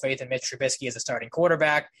zero faith in Mitch Trubisky as a starting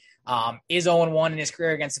quarterback. Is 0-1 in his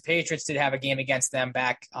career against the Patriots. Did have a game against them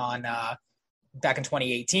back in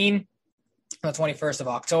 2018, on the 21st of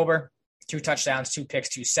October. 2 touchdowns, 2 picks,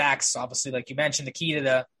 2 sacks. So obviously, like you mentioned, the key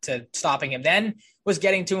to stopping him then was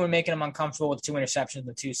getting to him and making him uncomfortable with 2 interceptions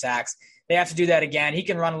and 2 sacks. They have to do that again. He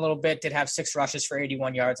can run a little bit, did have 6 rushes for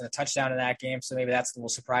 81 yards and a touchdown in that game. So maybe that's a little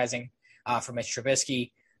surprising for Mitch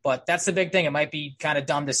Trubisky. But that's the big thing. It might be kind of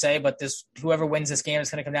dumb to say, but whoever wins this game is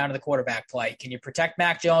going to come down to the quarterback play. Can you protect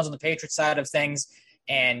Mac Jones on the Patriots side of things?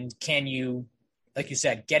 And can you, like you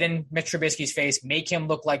said, get in Mitch Trubisky's face, make him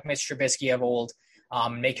look like Mitch Trubisky of old,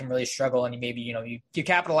 make him really struggle, and maybe you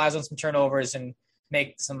capitalize on some turnovers and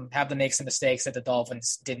have them make some mistakes that the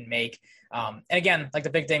Dolphins didn't make. And again, like the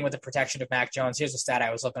big thing with the protection of Mac Jones, here's the stat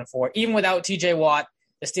I was looking for. Even without TJ Watt,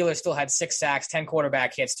 the Steelers still had 6 sacks, 10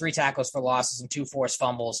 quarterback hits, 3 tackles for losses, and 2 forced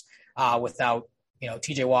fumbles without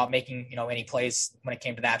TJ Watt making any plays when it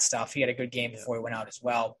came to that stuff. He had a good game before he went out as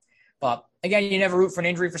well. But again, you never root for an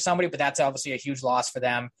injury for somebody, but that's obviously a huge loss for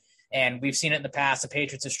them. And we've seen it in the past. The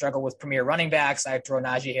Patriots have struggled with premier running backs. I'd throw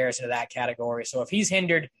Najee Harris into that category. So if he's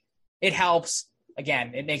hindered, it helps.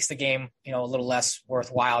 Again, it makes the game, a little less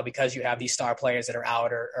worthwhile because you have these star players that are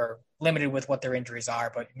out or limited with what their injuries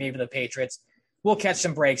are. But maybe the Patriots will catch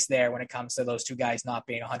some breaks there when it comes to those 2 guys not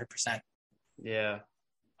being 100%. Yeah.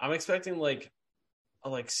 I'm expecting like a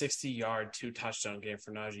 60-yard, 2 touchdown game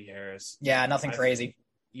for Najee Harris. Yeah, nothing crazy.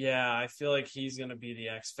 I feel like he's going to be the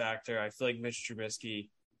X factor. I feel like Mitch Trubisky.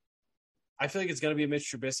 I feel like it's going to be a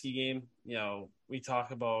Mitch Trubisky game. We talk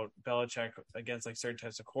about Belichick against certain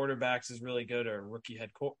types of quarterbacks is really good, or rookie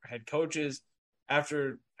head coaches.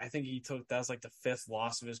 After I think that was the 5th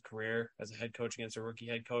loss of his career as a head coach against a rookie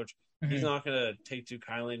head coach. Mm-hmm. He's not going to take too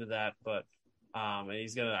kindly to that, but I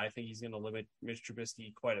think he's going to limit Mitch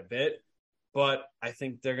Trubisky quite a bit. But I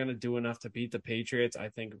think they're going to do enough to beat the Patriots. I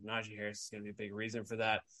think Najee Harris is going to be a big reason for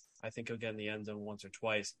that. I think he'll get in the end zone once or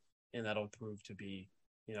twice, and that'll prove to be,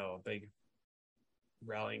 a big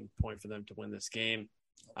rallying point for them to win this game.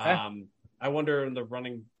 Okay. I wonder in the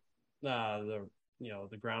running, the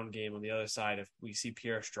ground game on the other side, if we see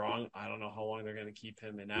Pierre Strong, I don't know how long they're going to keep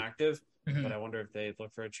him inactive, but I wonder if they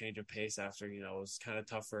look for a change of pace after, it was kind of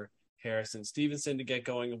tough for Harris and Stevenson to get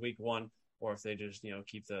going in week 1, or if they just,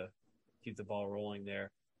 keep the ball rolling there.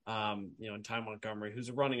 And Ty Montgomery, who's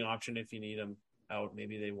a running option if you need him out,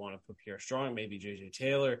 maybe they want to put Pierre Strong, maybe JJ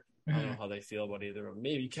Taylor. I don't know how they feel about either.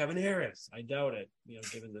 Maybe Kevin Harris. I doubt it,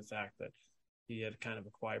 given the fact that he had kind of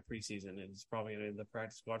a quiet preseason and he's probably going to be in the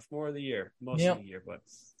practice squad for more of the year, most of the year. But,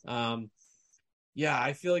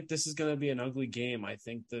 I feel like this is going to be an ugly game. I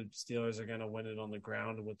think the Steelers are going to win it on the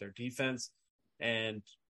ground with their defense. And,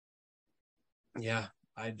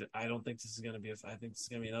 I don't think this is going to be I think this is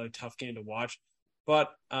going to be another tough game to watch.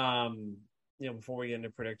 But, before we get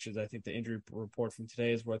into predictions, I think the injury report from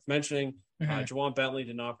today is worth mentioning. Jawan Bentley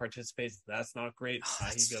did not participate. That's not great.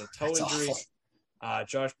 He's got a toe injury.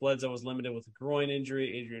 Josh Bledsoe was limited with a groin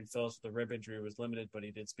injury. Adrian Phillips with a rib injury was limited, but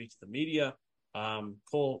he did speak to the media.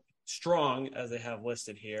 Cole Strong, as they have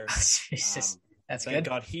listed here. Jesus. That's thank good.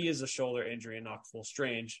 God he is a shoulder injury and not Cole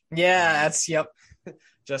Strange. Yeah, yep.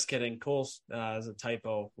 Just kidding. Cole is a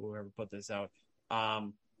typo, whoever put this out.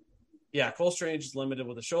 Cole Strange is limited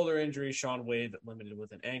with a shoulder injury. Sean Wade limited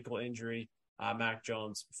with an ankle injury. Mac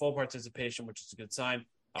Jones, full participation, which is a good sign.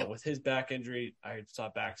 With his back injury, I saw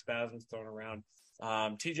back spasms thrown around.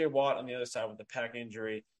 TJ Watt on the other side with the pec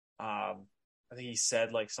injury. I think he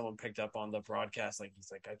said someone picked up on the broadcast,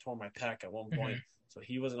 he's I tore my pec at one point. So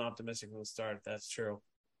he wasn't optimistic from the start, if that's true.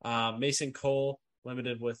 Mason Cole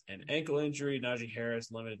limited with an ankle injury. Najee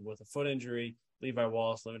Harris limited with a foot injury. Levi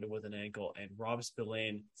Wallace limited with an ankle, and Rob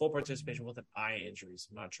Spillane full participation with an eye injury. So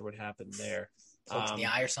I'm not sure what happened there. Poked in the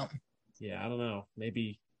eye or something. Yeah, I don't know.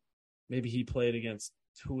 Maybe he played against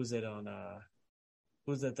who was it on?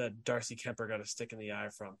 Who was it that Darcy Kemper got a stick in the eye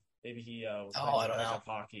from? Maybe he was I don't know.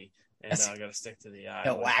 Hockey and got a stick to the eye.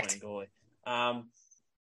 Got whacked. Goalie.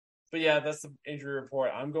 But yeah, that's the injury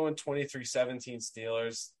report. I'm going 23-17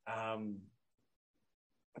 Steelers.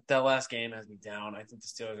 That last game has me down. I think the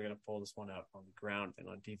Steelers are going to pull this one out on the ground and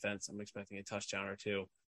on defense. I'm expecting a touchdown or 2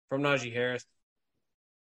 from Najee Harris.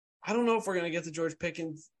 I don't know if we're gonna get the George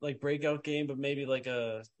Pickens breakout game, but maybe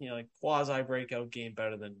a quasi breakout game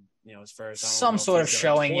better than his first. Some sort of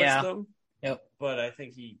showing, yeah. Yep. But I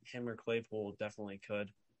think him or Claypool definitely could,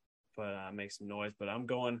 make some noise. But I'm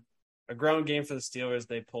going a ground game for the Steelers.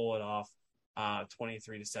 They pull it off,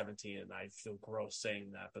 23-17, and I feel gross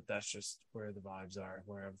saying that, but that's just where the vibes are,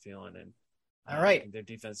 where I'm feeling. And all right, their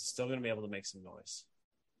defense is still going to be able to make some noise.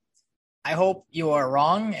 I hope you are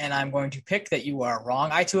wrong, and I'm going to pick that you are wrong.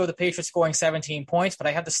 I, too, have the Patriots scoring 17 points, but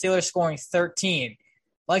I have the Steelers scoring 13.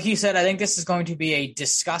 Like you said, I think this is going to be a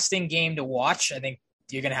disgusting game to watch. I think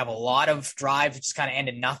you're going to have a lot of drives that just kind of end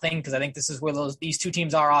in nothing, because I think this is where these two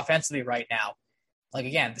teams are offensively right now.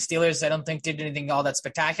 Again, the Steelers, I don't think did anything all that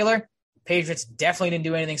spectacular. Patriots definitely didn't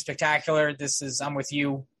do anything spectacular. I'm with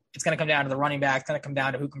you. It's going to come down to the running back. It's going to come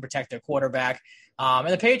down to who can protect their quarterback. And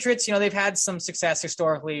the Patriots, they've had some success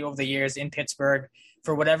historically over the years in Pittsburgh.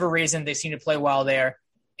 For whatever reason, they seem to play well there.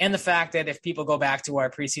 And the fact that if people go back to our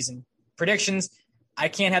preseason predictions, I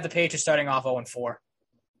can't have the Patriots starting off 0-4.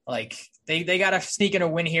 They got to sneak in a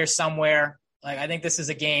win here somewhere. I think this is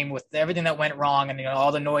a game with everything that went wrong and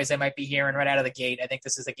all the noise they might be hearing right out of the gate. I think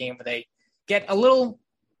this is a game where they get a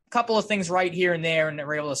couple of things right here and there, and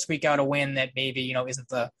they're able to squeak out a win that maybe isn't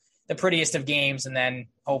the prettiest of games, and then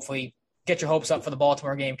hopefully get your hopes up for the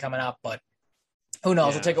Baltimore game coming up. But who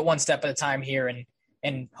knows? We'll take it one step at a time here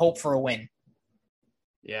and hope for a win.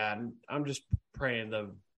 Yeah, I'm just praying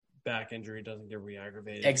the back injury doesn't get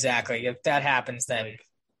re-aggravated. Exactly. If that happens, then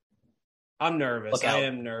I'm nervous. I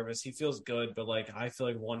am nervous. He feels good, but I feel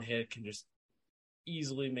like one hit can just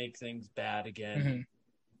easily make things bad again. Mm-hmm.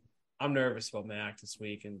 I'm nervous about Mac this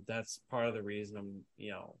week, and that's part of the reason I'm,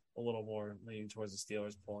 a little more leaning towards the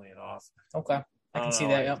Steelers pulling it off. Okay. I can see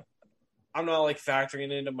that, yep. I'm not, factoring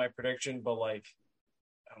it into my prediction, but, I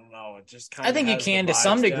don't know. It just kind of I think you can to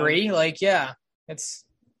some degree. Down. It's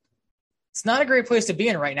not a great place to be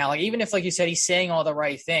in right now. Even if, like you said, he's saying all the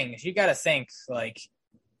right things, you got to think, if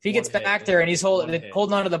he gets back there and he's holding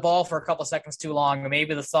on to the ball for a couple seconds too long,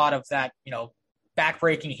 maybe the thought of that,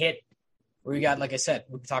 back-breaking hit where you got, like I said,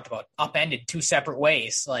 we talked about upended two separate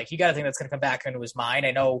ways. You got to think that's going to come back into his mind.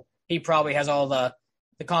 I know he probably has all the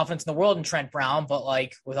confidence in the world in Trent Brown, but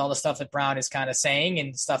with all the stuff that Brown is kind of saying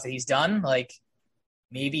and stuff that he's done,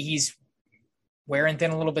 maybe he's wearing thin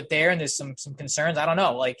a little bit there and there's some concerns. I don't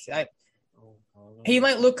know. He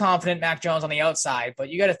might look confident, Mac Jones, on the outside, but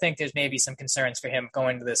you got to think there's maybe some concerns for him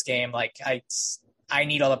going into this game. I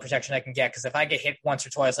need all the protection I can get, because if I get hit once or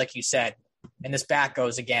twice, like you said, and this back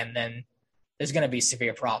goes again, then there's going to be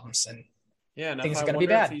severe problems, and things are going to be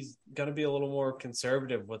bad. If he's going to be a little more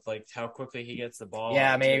conservative with how quickly he gets the ball.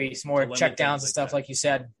 Yeah, maybe some more check downs and stuff, like you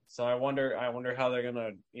said. So I wonder how they're going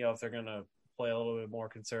to, if they're going to play a little bit more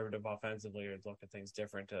conservative offensively or look at things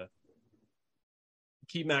different to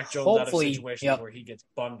keep Mac Jones out of situations where he gets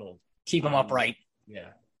bundled. Keep him upright. Yeah.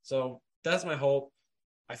 So that's my hope.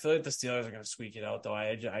 I feel like the Steelers are going to squeak it out, though.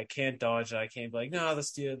 I can't dodge it. I can't be no,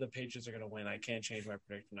 the Patriots are going to win. I can't change my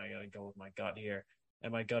prediction. I got to go with my gut here.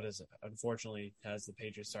 And my gut is, unfortunately, has the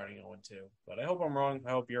Patriots starting 0-2. But I hope I'm wrong.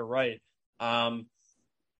 I hope you're right.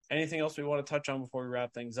 Anything else we want to touch on before we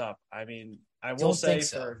wrap things up? I will say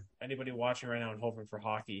for anybody watching right now and hoping for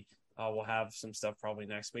hockey, we'll have some stuff probably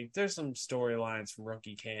next week. There's some storylines from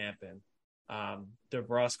rookie camp and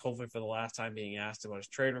DeBrusque, hopefully for the last time, being asked about his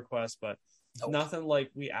trade request, but nothing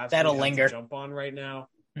we absolutely have to jump on right now.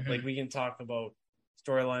 Mm-hmm. We can talk about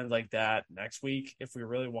storylines like that next week if we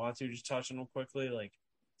really want to, just touch on them quickly.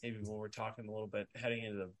 Maybe when we're talking a little bit heading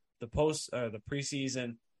into the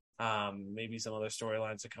preseason, maybe some other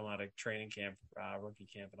storylines to come out of training camp, rookie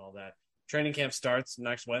camp, and all that. Training camp starts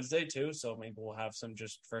next Wednesday too, so maybe we'll have some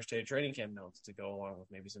just first day of training camp notes to go along with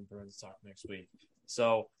maybe some Bruins talk next week.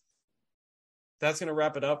 So that's going to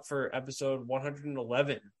wrap it up for episode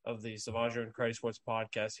 111 of the Savaggio and Cruddy Sports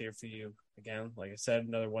podcast here for you. Again, like I said,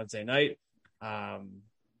 another Wednesday night.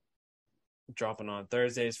 Dropping on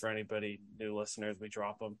Thursdays for anybody new listeners. We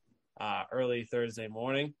drop them early Thursday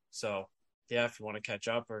morning. So, if you want to catch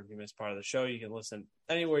up or if you missed part of the show, you can listen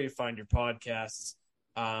anywhere you find your podcasts.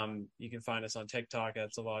 You can find us on TikTok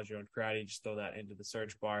at Savaggio and Cruddy. Just throw that into the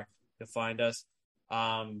search bar. You'll find us.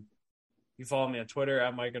 You follow me on Twitter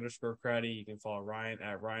at Mike_Cruddy. You can follow Ryan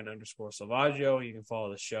at Ryan_Savaggio. You can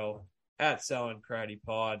follow the show at Sal and Cruddy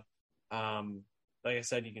Pod. Like I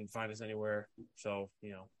said, you can find us anywhere. So,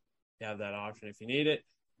 you have that option if you need it.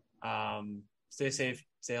 Stay safe,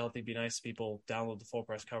 stay healthy, be nice to people. Download the Full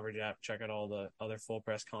Press Coverage app. Check out all the other Full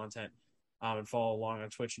Press content. And follow along on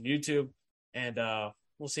Twitch and YouTube. And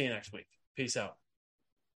we'll see you next week. Peace out.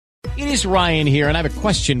 It is Ryan here, and I have a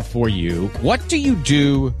question for you. What do you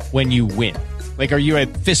do when you win? Like, are you a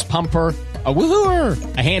fist pumper, a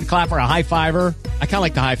woohooer, a hand clapper, a high fiver? I kind of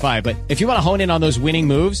like the high five, but if you want to hone in on those winning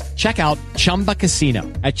moves, check out Chumba Casino.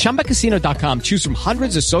 At ChumbaCasino.com, choose from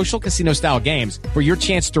hundreds of social casino style games for your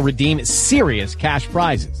chance to redeem serious cash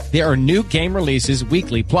prizes. There are new game releases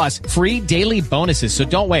weekly, plus free daily bonuses. So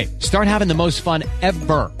don't wait. Start having the most fun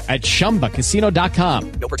ever at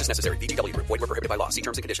ChumbaCasino.com. No purchase necessary. VGW Group. Void where prohibited by law. See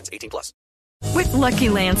terms and conditions. 18+. With Lucky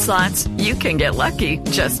Land Slots, you can get lucky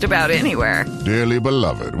just about anywhere. Dearly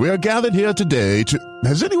beloved, we are gathered here today to...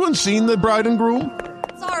 Has anyone seen the bride and groom?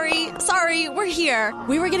 Sorry, we're here.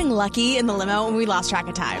 We were getting lucky in the limo and we lost track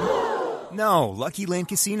of time. No, Lucky Land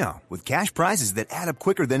Casino, with cash prizes that add up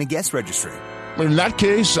quicker than a guest registry. In that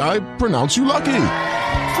case, I pronounce you lucky.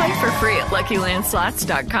 Play for free at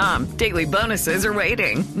LuckyLandSlots.com. Daily bonuses are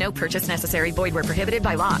waiting. No purchase necessary. Void where prohibited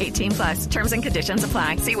by law. 18+. Terms and conditions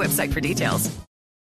apply. See website for details.